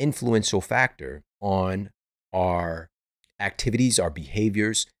influential factor on our activities, our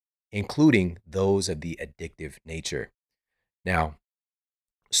behaviors, including those of the addictive nature. Now,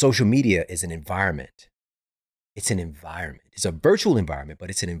 social media is an environment. It's an environment. It's a virtual environment, but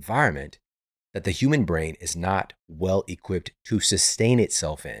it's an environment that the human brain is not well equipped to sustain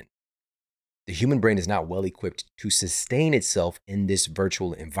itself in. The human brain is not well equipped to sustain itself in this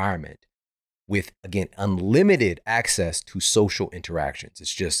virtual environment with, again, unlimited access to social interactions.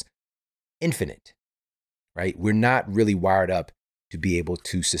 It's just infinite, right? We're not really wired up to be able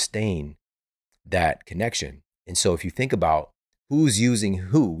to sustain that connection. And so if you think about who's using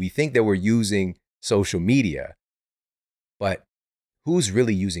who, we think that we're using social media, but who's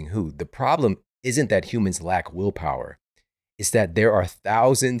really using who? The problem isn't that humans lack willpower. It's that there are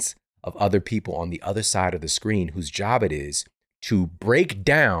thousands of other people on the other side of the screen whose job it is to break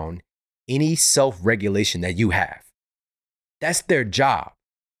down any self-regulation that you have. That's their job.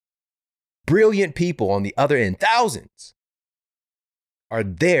 Brilliant people on the other end, thousands, are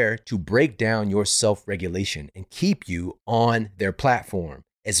there to break down your self-regulation and keep you on their platform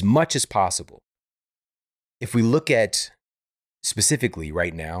as much as possible. If we look at specifically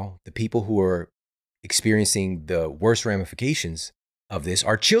right now, the people who are experiencing the worst ramifications of this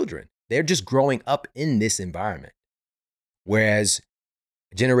are children. They're just growing up in this environment. Whereas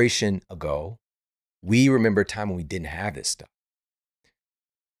a generation ago, we remember a time when we didn't have this stuff.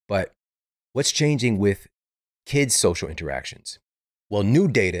 But what's changing with kids' social interactions? Well, new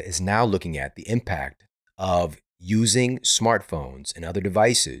data is now looking at the impact of using smartphones and other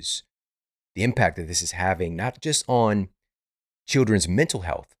devices, the impact that this is having not just on children's mental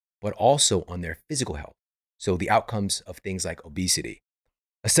health, but also on their physical health. So the outcomes of things like obesity.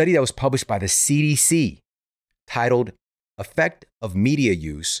 A study that was published by the CDC titled Effect of Media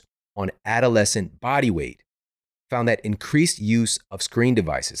Use on Adolescent Body Weight found that increased use of screen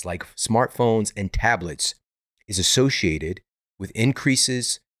devices like smartphones and tablets is associated with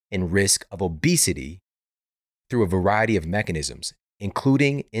increases in risk of obesity through a variety of mechanisms,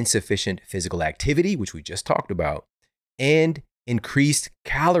 including insufficient physical activity, which we just talked about, and increased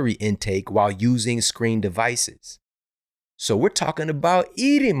calorie intake while using screen devices. So we're talking about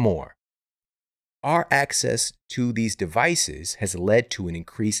eating more. Our access to these devices has led to an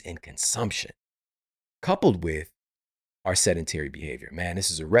increase in consumption, coupled with our sedentary behavior. Man,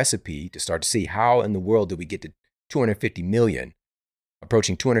 this is a recipe to start to see how in the world did we get to 250 million,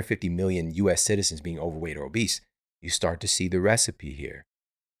 approaching 250 million US citizens being overweight or obese. You start to see the recipe here.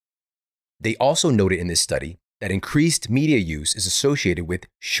 They also noted in this study that increased media use is associated with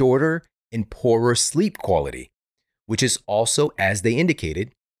shorter and poorer sleep quality, which is also, as they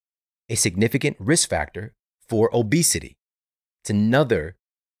indicated, a significant risk factor for obesity. It's another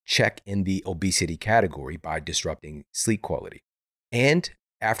check in the obesity category by disrupting sleep quality. And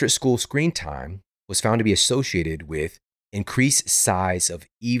after-school screen time was found to be associated with increased size of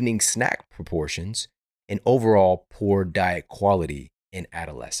evening snack proportions and overall poor diet quality in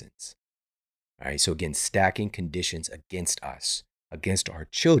adolescents. All right, so again, stacking conditions against us, against our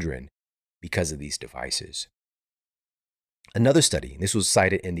children because of these devices. Another study, and this was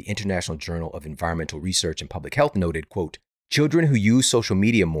cited in the International Journal of Environmental Research and Public Health, noted, quote, children who use social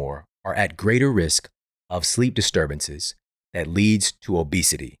media more are at greater risk of sleep disturbances that leads to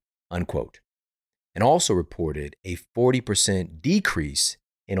obesity, unquote. And also reported a 40% decrease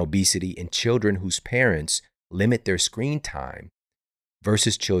in obesity in children whose parents limit their screen time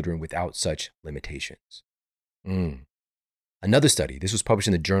versus children without such limitations. Another study, this was published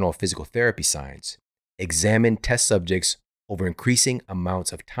in the Journal of Physical Therapy Science, examined test subjects over increasing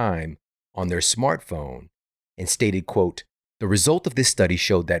amounts of time on their smartphone and stated, quote, the result of this study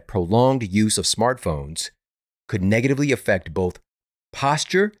showed that prolonged use of smartphones could negatively affect both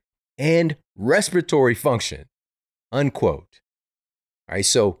posture and respiratory function, unquote. All right,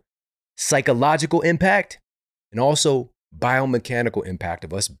 so psychological impact and also biomechanical impact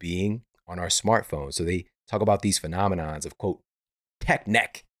of us being on our smartphones. So they talk about these phenomenons of, quote, tech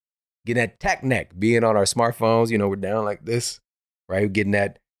neck, getting that tech neck, being on our smartphones. We're down like this, right? Getting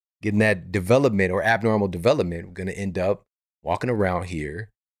that development or abnormal development. We're going to end up walking around here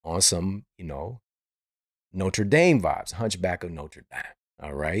on some, Notre Dame vibes, Hunchback of Notre Dame.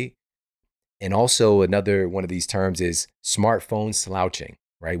 All right. And also another one of these terms is smartphone slouching,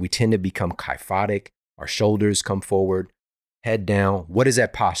 right? We tend to become kyphotic. Our shoulders come forward, head down. What is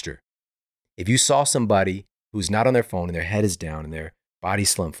that posture? If you saw somebody who's not on their phone and their head is down and their body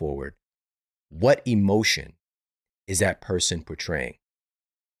slumped forward, what emotion is that person portraying?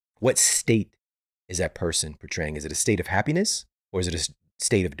 What state is that person portraying? Is it a state of happiness or is it a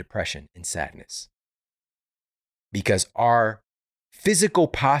state of depression and sadness? Because our physical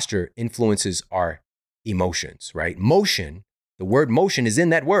posture influences our emotions, right? Motion, the word motion is in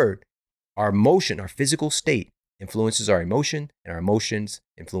that word. Our motion, our physical state influences our emotion, and our emotions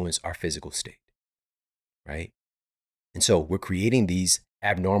influence our physical state, right? And so we're creating these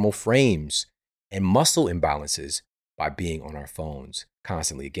abnormal frames and muscle imbalances by being on our phones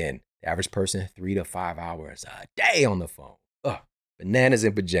constantly. Again, the average person, 3 to 5 hours a day on the phone. Ugh, bananas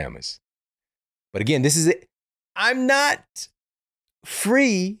in pajamas. But again, this is it. I'm not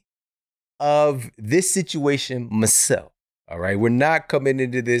free of this situation myself. All right. We're not coming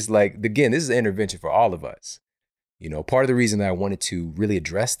into this again, this is an intervention for all of us. Part of the reason that I wanted to really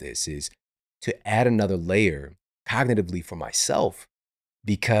address this is to add another layer cognitively for myself,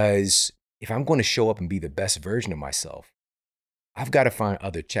 because if I'm going to show up and be the best version of myself, I've got to find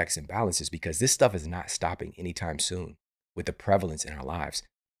other checks and balances, because this stuff is not stopping anytime soon with the prevalence in our lives.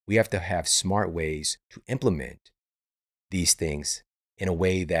 We have to have smart ways to implement these things in a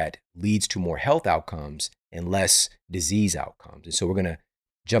way that leads to more health outcomes and less disease outcomes. And so we're going to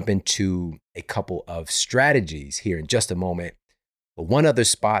jump into a couple of strategies here in just a moment. But one other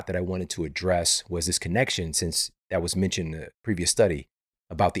spot that I wanted to address was this connection, since that was mentioned in the previous study,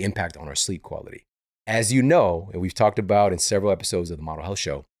 about the impact on our sleep quality. As you know, and we've talked about in several episodes of the Model Health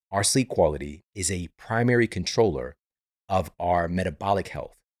Show, our sleep quality is a primary controller of our metabolic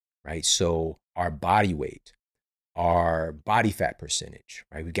health, right? So our body weight, our body fat percentage,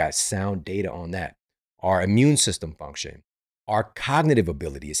 right? We've got sound data on that. Our immune system function, our cognitive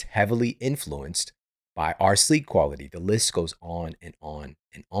ability is heavily influenced by our sleep quality. The list goes on and on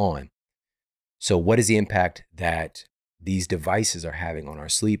and on. So what is the impact that these devices are having on our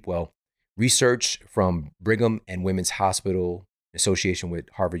sleep? Well, research from Brigham and Women's Hospital in association with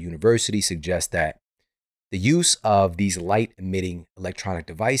Harvard University suggests that the use of these light-emitting electronic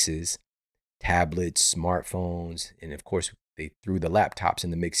devices, tablets, smartphones, and of course, they threw the laptops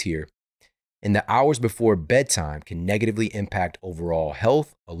in the mix here, in the hours before bedtime can negatively impact overall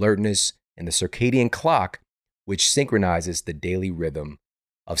health, alertness, and the circadian clock, which synchronizes the daily rhythm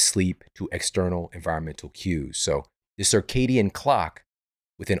of sleep to external environmental cues. So the circadian clock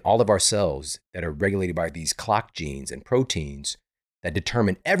within all of our cells that are regulated by these clock genes and proteins that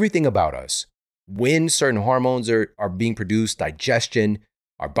determine everything about us, when certain hormones are being produced, digestion,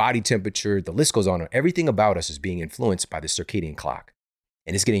 our body temperature, the list goes on. Everything about us is being influenced by the circadian clock.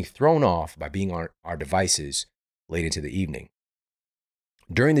 And it's getting thrown off by being on our devices late into the evening.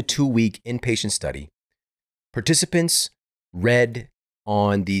 During the 2-week inpatient study, participants read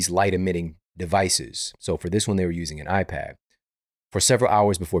on these light-emitting devices. So for this one, they were using an iPad for several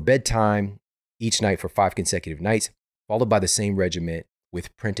hours before bedtime, each night for 5 consecutive nights, followed by the same regimen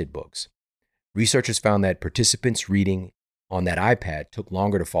with printed books. Researchers found that participants reading on that iPad took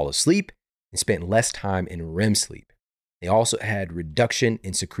longer to fall asleep and spent less time in REM sleep. They also had reduction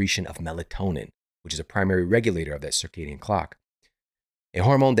in secretion of melatonin, which is a primary regulator of that circadian clock, a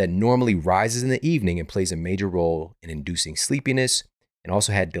hormone that normally rises in the evening and plays a major role in inducing sleepiness, and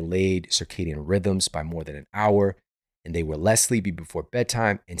also had delayed circadian rhythms by more than an hour, and they were less sleepy before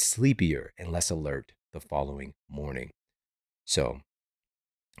bedtime and sleepier and less alert the following morning. So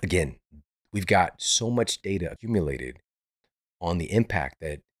again, we've got so much data accumulated on the impact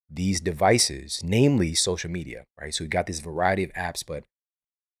that these devices, namely social media, right? So we've got this variety of apps, but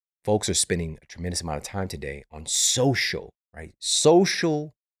folks are spending a tremendous amount of time today on social, right?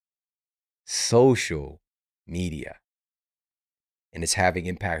 Social media. And it's having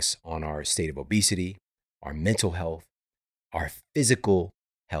impacts on our state of obesity, our mental health, our physical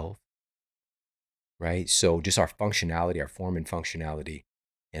health, right? So just our functionality, our form and functionality,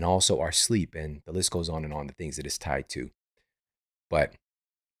 and also our sleep. And the list goes on and on, the things that it's tied to. But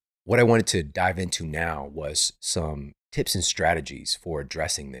what I wanted to dive into now was some tips and strategies for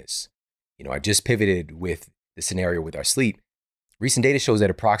addressing this. I just pivoted with the scenario with our sleep, Recent data shows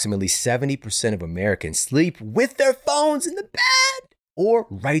that approximately 70% of Americans sleep with their phones in the bed or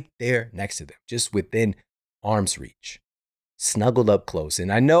right there next to them, just within arm's reach, snuggled up close.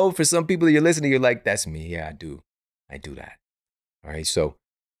 And I know for some people you're listening, you're like, that's me. Yeah, I do. I do that. All right. So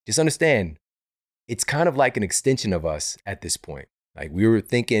just understand, it's kind of like an extension of us at this point. Like we were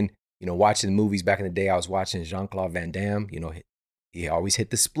thinking, watching the movies back in the day, I was watching Jean-Claude Van Damme, he always hit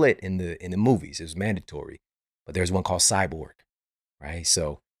the split in the movies. It was mandatory. But there's one called Cyborg, right?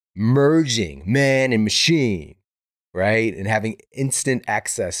 So merging man and machine, right? And having instant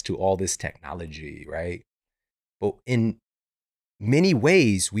access to all this technology, right? But in many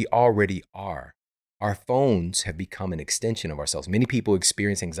ways, we already are. Our phones have become an extension of ourselves. Many people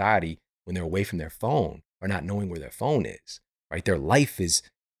experience anxiety when they're away from their phone or not knowing where their phone is, right? Their life is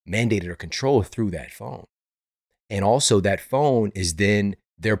mandated or controlled through that phone. And also that phone is then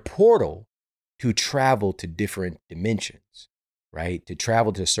their portal to travel to different dimensions, right? To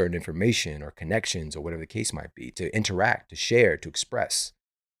travel to certain information or connections or whatever the case might be, to interact, to share, to express.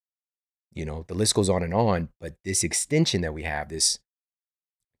 The list goes on, but this extension that we have, this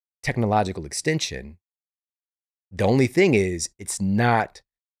technological extension, the only thing is it's not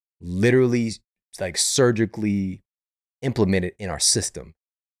literally like surgically implemented in our system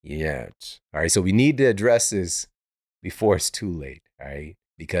yet. All right. So we need to address this before it's too late. All right.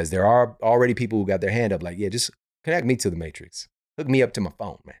 Because there are already people who got their hand up like, yeah, just connect me to the matrix. Hook me up to my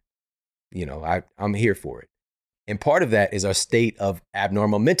phone, man. I'm here for it. And part of that is our state of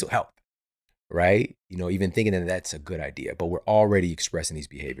abnormal mental health, right? Even thinking that that's a good idea, but we're already expressing these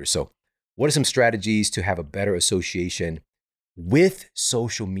behaviors. So what are some strategies to have a better association with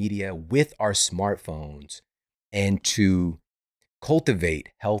social media, with our smartphones, and to cultivate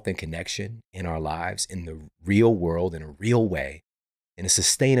health and connection in our lives in the real world, in a real way, in a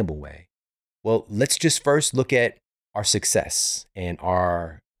sustainable way? Well, let's just first look at our success and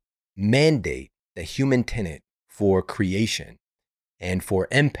our mandate, the human tenet for creation and for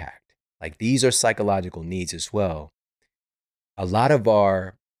impact. Like these are psychological needs as well. A lot of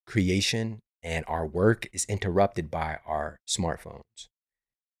our creation and our work is interrupted by our smartphones.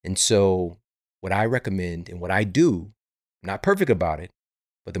 And so what I recommend and what I do, I'm not perfect about it,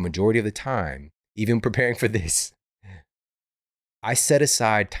 but the majority of the time, even preparing for this, I set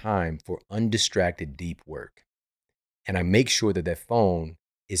aside time for undistracted deep work. And I make sure that phone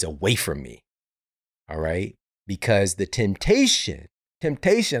is away from me. All right. Because the temptation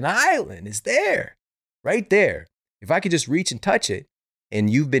island is there, right there. If I could just reach and touch it, and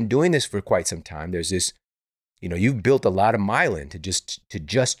you've been doing this for quite some time, there's this, you've built a lot of myelin to just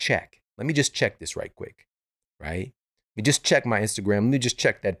check. Let me just check this right quick, right? Let me just check my Instagram. Let me just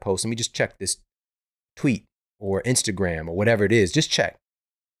check that post. Let me just check this tweet or Instagram or whatever it is. Just check.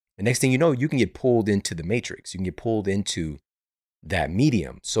 The next thing you know, you can get pulled into the matrix. You can get pulled into that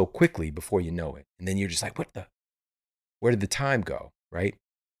medium so quickly before you know it. And then you're just like, where did the time go, right?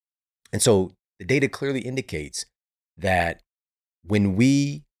 And so the data clearly indicates that when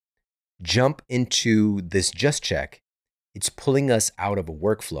we jump into this just check, it's pulling us out of a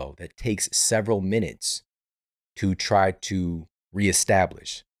workflow that takes several minutes to try to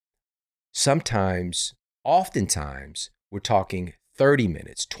reestablish. Oftentimes, we're talking 30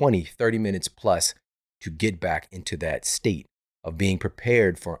 minutes, 20, 30 minutes plus to get back into that state of being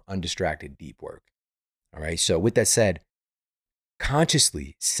prepared for undistracted deep work. All right. So with that said,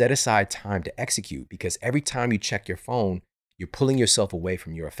 consciously set aside time to execute, because every time you check your phone, you're pulling yourself away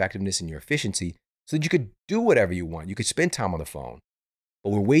from your effectiveness and your efficiency so that you could do whatever you want. You could spend time on the phone,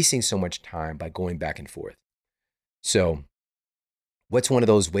 but we're wasting so much time by going back and forth. So what's one of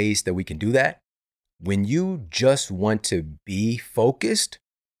those ways that we can do that? When you just want to be focused,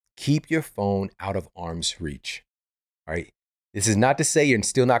 keep your phone out of arm's reach. All right. This is not to say you're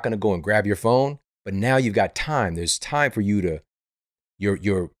still not going to go and grab your phone, but now you've got time. There's time for you to,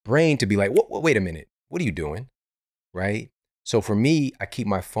 your brain to be like, wait a minute. What are you doing? Right? So for me, I keep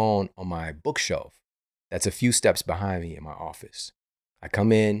my phone on my bookshelf. That's a few steps behind me in my office. I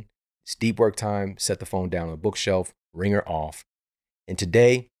come in, it's deep work time, set the phone down on the bookshelf, ringer off. And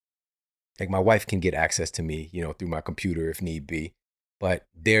today, like my wife can get access to me, through my computer if need be. But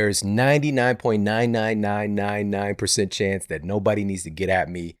there's 99.99999% chance that nobody needs to get at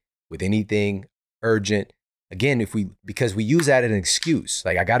me with anything urgent. Again, because we use that as an excuse.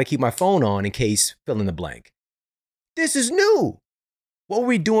 Like I got to keep my phone on in case fill in the blank. This is new. What were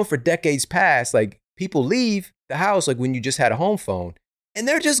we doing for decades past? Like people leave the house like when you just had a home phone and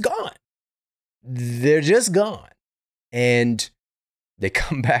they're just gone. They're just gone. And they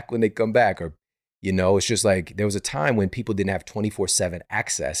come back when they come back. Or, it's just like there was a time when people didn't have 24/7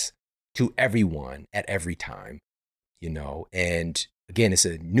 access to everyone at every time. and again, it's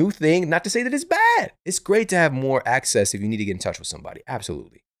a new thing, not to say that it's bad. It's great to have more access if you need to get in touch with somebody.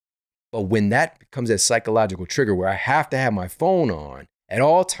 Absolutely. But when that becomes a psychological trigger where I have to have my phone on at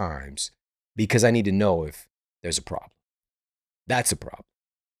all times because I need to know if there's a problem, that's a problem.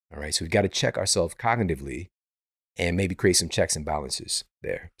 All right. So we've got to check ourselves cognitively and maybe create some checks and balances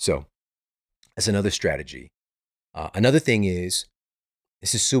there. So that's another strategy. Another thing is,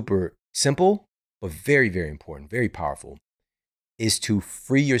 this is super simple, but very, very important, very powerful, is to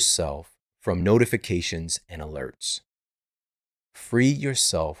free yourself from notifications and alerts. Free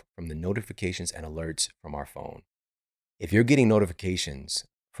yourself from the notifications and alerts from our phone. If you're getting notifications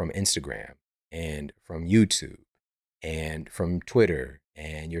from Instagram and from YouTube and from Twitter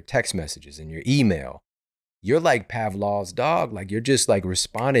and your text messages and your email, you're like Pavlov's dog. Like you're just like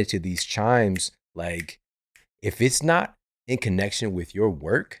responding to these chimes. Like if it's not in connection with your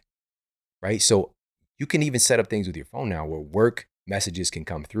work, right? So you can even set up things with your phone now where work messages can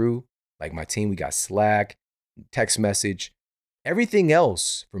come through. Like my team, we got Slack, text message. Everything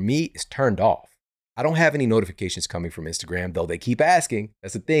else for me is turned off. I don't have any notifications coming from Instagram, though they keep asking.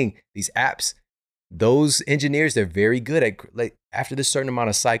 That's the thing. These apps, those engineers, they're very good at, like, after this certain amount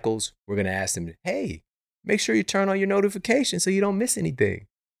of cycles, we're going to ask them, hey, make sure you turn on your notifications so you don't miss anything.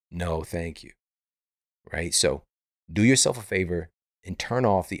 No, thank you. Right? So do yourself a favor and turn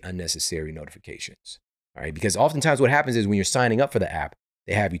off the unnecessary notifications. All right? Because oftentimes what happens is when you're signing up for the app,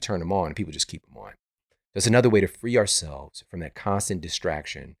 they have you turn them on and people just keep them on. That's another way to free ourselves from that constant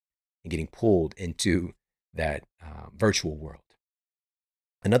distraction and getting pulled into that virtual world.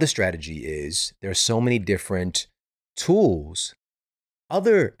 Another strategy is there are so many different tools,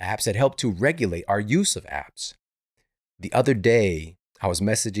 other apps that help to regulate our use of apps. The other day, I was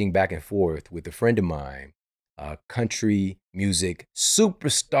messaging back and forth with a friend of mine, country music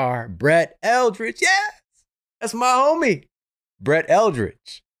superstar, Brett Eldridge. Yes, that's my homie, Brett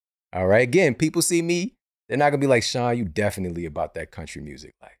Eldridge. All right, again, people see me, they're not gonna be like, Sean, you definitely about that country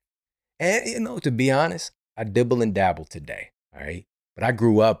music life. And to be honest, I dibble and dabble today, all right? But I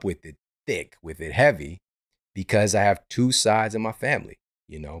grew up with it thick, with it heavy, because I have two sides in my family.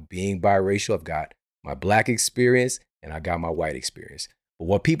 Being biracial, I've got my Black experience and I got my white experience. But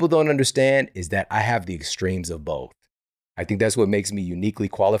what people don't understand is that I have the extremes of both. I think that's what makes me uniquely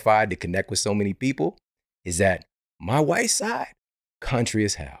qualified to connect with so many people, is that my white side, country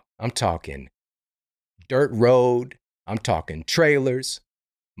as hell. I'm talking dirt road. I'm talking trailers.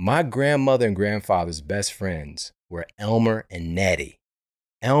 My grandmother and grandfather's best friends were Elmer and Nettie.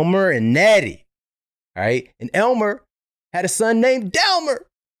 Elmer and Nettie, all right? And Elmer had a son named Delmer.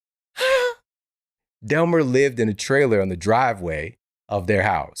 Delmer lived in a trailer on the driveway of their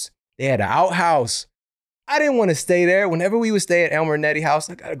house. They had an outhouse. I didn't want to stay there. Whenever we would stay at Elmer and Nettie's house,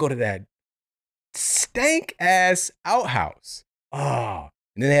 I got to go to that stank-ass outhouse. Oh,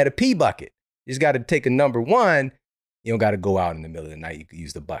 and then they had a pee bucket. You just got to take a number one. You don't got to go out in the middle of the night. You can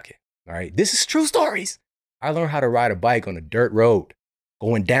use the bucket, all right? This is true stories. I learned how to ride a bike on a dirt road,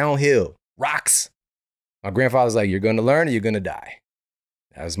 going downhill, rocks. My grandfather's like, you're going to learn or you're going to die.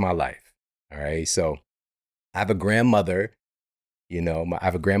 That was my life, all right? So I have a grandmother, I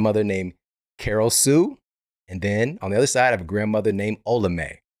have a grandmother named Carol Sue. And then on the other side, I have a grandmother named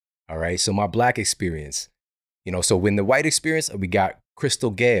Olame, all right? So my Black experience, so when the white experience, we got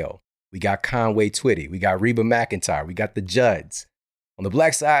Crystal Gale, we got Conway Twitty, we got Reba McEntire, we got the Judds. On the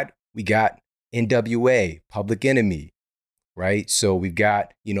Black side, we got NWA, Public Enemy, right? So we've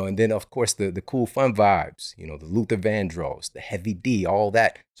got, and then of course the cool fun vibes, the Luther Vandross, the Heavy D, all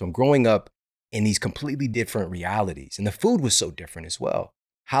that. So I'm growing up in these completely different realities. And the food was so different as well.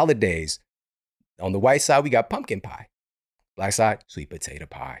 Holidays, on the white side, we got pumpkin pie. Black side, sweet potato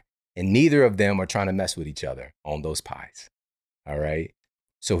pie. And neither of them are trying to mess with each other on those pies, all right?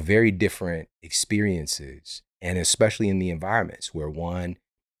 So very different experiences, and especially in the environments where one,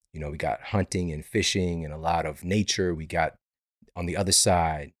 we got hunting and fishing and a lot of nature. We got on the other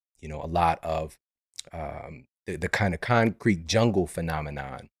side, a lot of the kind of concrete jungle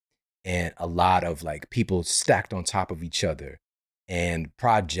phenomenon, and a lot of like people stacked on top of each other and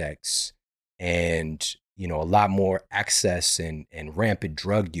projects and, a lot more access and rampant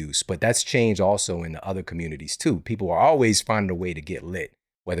drug use. But that's changed also in the other communities too. People are always finding a way to get lit,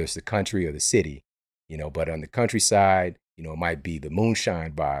 whether it's the country or the city, but on the countryside, it might be the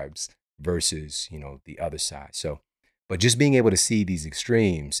moonshine vibes versus, the other side. So, but just being able to see these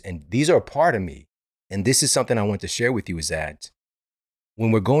extremes, and these are a part of me. And this is something I want to share with you, is that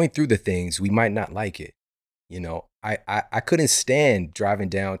when we're going through the things, we might not like it. I couldn't stand driving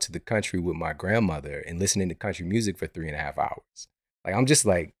down to the country with my grandmother and listening to country music for 3.5 hours. Like, I'm just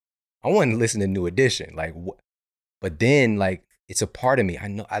like, I want to listen to New Edition. Like, But then like it's a part of me.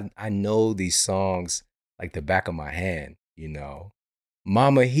 I know these songs like the back of my hand, you know.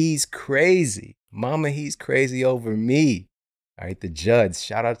 Mama, he's crazy. Mama, he's crazy over me. All right. The Judds.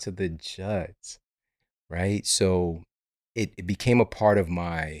 Shout out to the Judds. Right. So it became a part of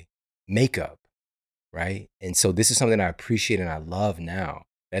my makeup. Right. And so this is something I appreciate and I love now.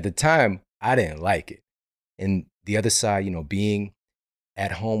 At the time, I didn't like it. And the other side, you know, being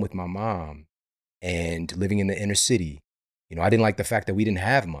at home with my mom and living in the inner city, you know, I didn't like the fact that we didn't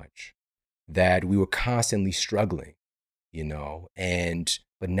have much, that we were constantly struggling, you know. And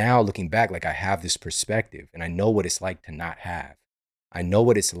but now looking back, like I have this perspective and I know what it's like to not have. I know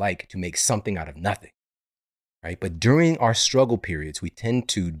what it's like to make something out of nothing, right? But during our struggle periods, we tend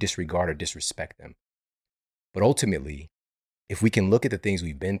to disregard or disrespect them. But ultimately, if we can look at the things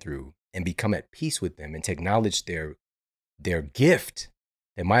we've been through and become at peace with them and to acknowledge their gift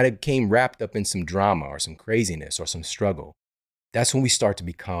that might have came wrapped up in some drama or some craziness or some struggle, that's when we start to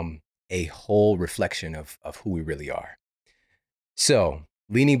become a whole reflection of who we really are. So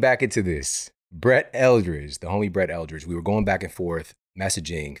leaning back into this, Brett Eldridge, the homie Brett Eldridge, we were going back and forth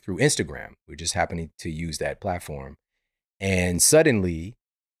messaging through Instagram. We were just happening to use that platform. And suddenly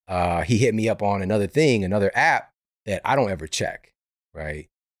he hit me up on another thing, another app that I don't ever check, right?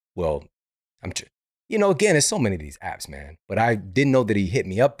 Well, you know, again, there's so many of these apps, man. But I didn't know that he hit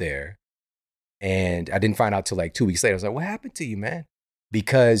me up there. And I didn't find out till like 2 weeks later. I was like, what happened to you, man?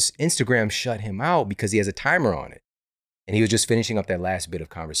 Because Instagram shut him out because he has a timer on it. And he was just finishing up that last bit of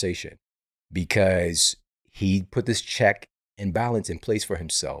conversation because he put this check and balance in place for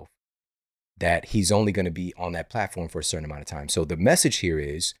himself that he's only going to be on that platform for a certain amount of time. So the message here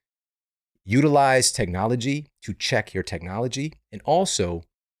is utilize technology to check your technology. And also,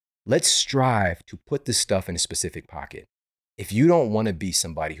 let's strive to put this stuff in a specific pocket. If you don't want to be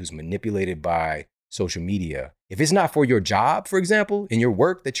somebody who's manipulated by social media, if it's not for your job, for example, in your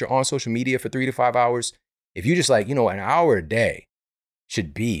work that you're on social media for 3 to 5 hours, if you just like, you know, an hour a day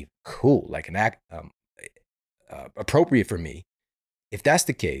should be cool, like an act appropriate for me. If that's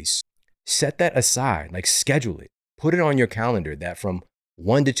the case, set that aside, like schedule it, put it on your calendar that from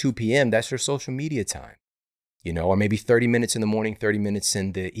 1 to 2 p.m., that's your social media time, you know, or maybe 30 minutes in the morning, 30 minutes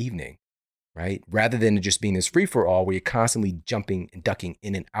in the evening, right? Rather than it just being this free for all where you're constantly jumping and ducking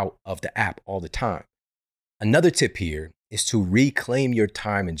in and out of the app all the time. Another tip here is to reclaim your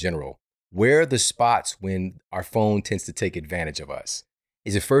time in general. Where are the spots when our phone tends to take advantage of us?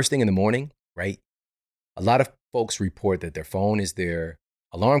 Is it first thing in the morning, right? A lot of folks report that their phone is their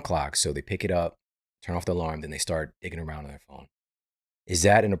alarm clock. So they pick it up, turn off the alarm, then they start digging around on their phone. Is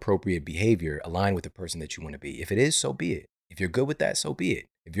that an appropriate behavior aligned with the person that you want to be? If it is, so be it. If you're good with that, so be it.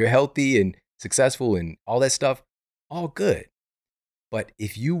 If you're healthy and successful and all that stuff, all good. But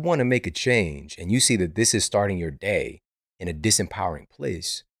if you want to make a change and you see that this is starting your day in a disempowering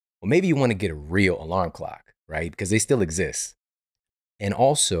place, well, maybe you want to get a real alarm clock, right? Because they still exist. And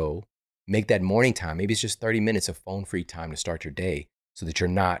also make that morning time, maybe it's just 30 minutes of phone-free time to start your day so that you're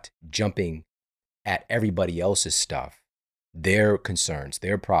not jumping at everybody else's stuff, their concerns,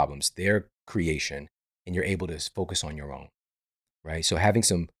 their problems, their creation, and you're able to focus on your own, right? So having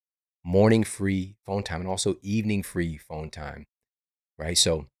some morning-free phone time and also evening-free phone time, right?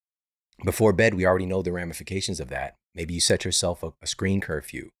 So before bed, we already know the ramifications of that. Maybe you set yourself a screen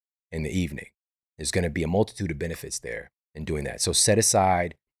curfew in the evening. There's going to be a multitude of benefits there in doing that. So set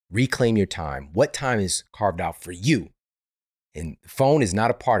aside, reclaim your time. What time is carved out for you? And the phone is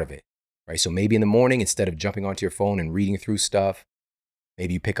not a part of it, right? So maybe in the morning, instead of jumping onto your phone and reading through stuff,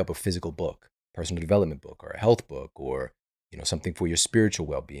 maybe you pick up a physical book, personal development book, or a health book, or you know, something for your spiritual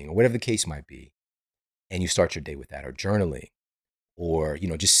well-being, or whatever the case might be. And you start your day with that, or journaling, or you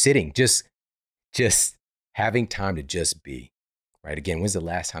know, just sitting, just having time to just be, right? Again, when's the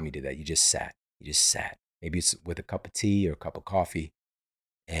last time you did that? You just sat. Maybe it's with a cup of tea or a cup of coffee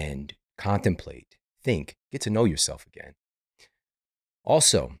and contemplate, think, get to know yourself again.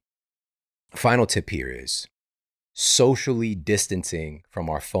 Also, final tip here is socially distancing from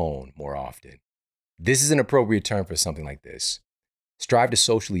our phone more often. This is an appropriate term for something like this. Strive to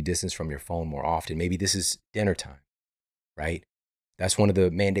socially distance from your phone more often. Maybe this is dinner time, right? That's one of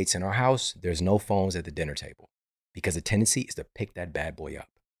the mandates in our house. There's no phones at the dinner table because the tendency is to pick that bad boy up.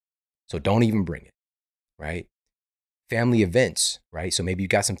 So don't even bring it, right? Family events, right? So maybe you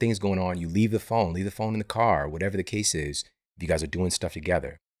got some things going on. You leave the phone in the car, whatever the case is, if you guys are doing stuff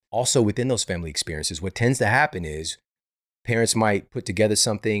together. Also within those family experiences, what tends to happen is parents might put together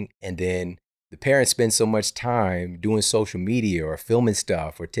something and then the parents spend so much time doing social media or filming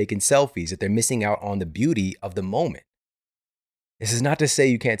stuff or taking selfies that they're missing out on the beauty of the moment. This is not to say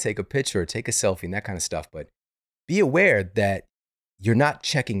you can't take a picture or take a selfie and that kind of stuff, but be aware that you're not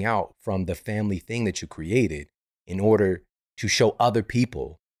checking out from the family thing that you created in order to show other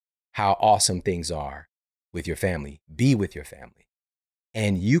people how awesome things are with your family. Be with your family.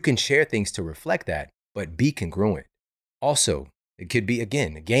 And you can share things to reflect that, but be congruent. Also, it could be,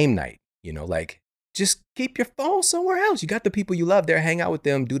 again, a game night, like just keep your phone somewhere else. You got the people you love there, hang out with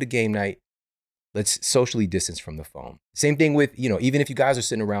them, do the game night. Let's socially distance from the phone. Same thing with, even if you guys are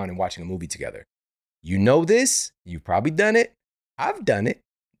sitting around and watching a movie together. You know this, you've probably done it. I've done it,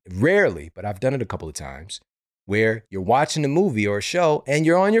 rarely, but I've done it a couple of times, where you're watching a movie or a show and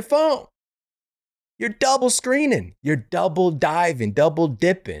you're on your phone. You're double screening, you're double diving, double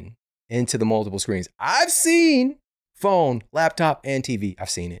dipping into the multiple screens. I've seen phone, laptop, and TV. I've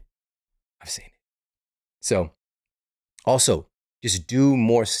seen it. So also, just do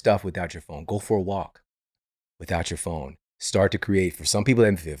more stuff without your phone. Go for a walk without your phone. Start to create, for some people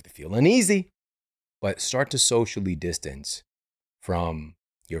that feel uneasy, but start to socially distance from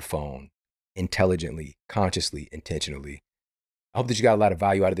your phone intelligently, consciously, intentionally. I hope that you got a lot of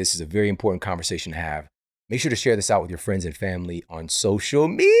value out of this. It's a very important conversation to have. Make sure to share this out with your friends and family on social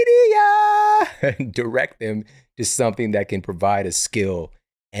media and direct them to something that can provide a skill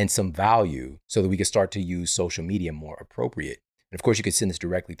and some value so that we can start to use social media more appropriate. And of course, you can send this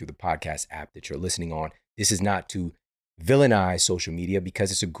directly through the podcast app that you're listening on. This is not to villainize social media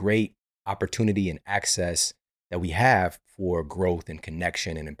because it's a great opportunity and access that we have for growth and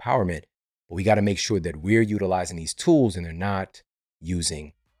connection and empowerment. But we got to make sure that we're utilizing these tools and they're not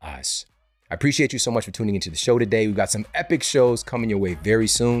using us. I appreciate you so much for tuning into the show today. We've got some epic shows coming your way very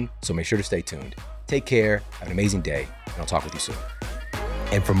soon, so make sure to stay tuned. Take care, have an amazing day, and I'll talk with you soon.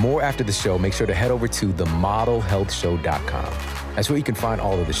 And for more after the show, make sure to head over to themodelhealthshow.com. That's where you can find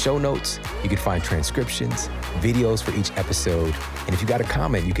all of the show notes. You can find transcriptions, videos for each episode. And if you got a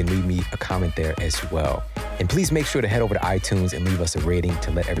comment, you can leave me a comment there as well. And please make sure to head over to iTunes and leave us a rating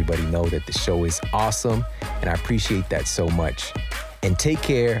to let everybody know that the show is awesome. And I appreciate that so much. And take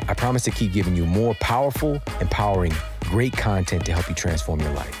care. I promise to keep giving you more powerful, empowering, great content to help you transform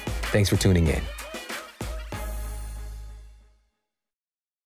your life. Thanks for tuning in.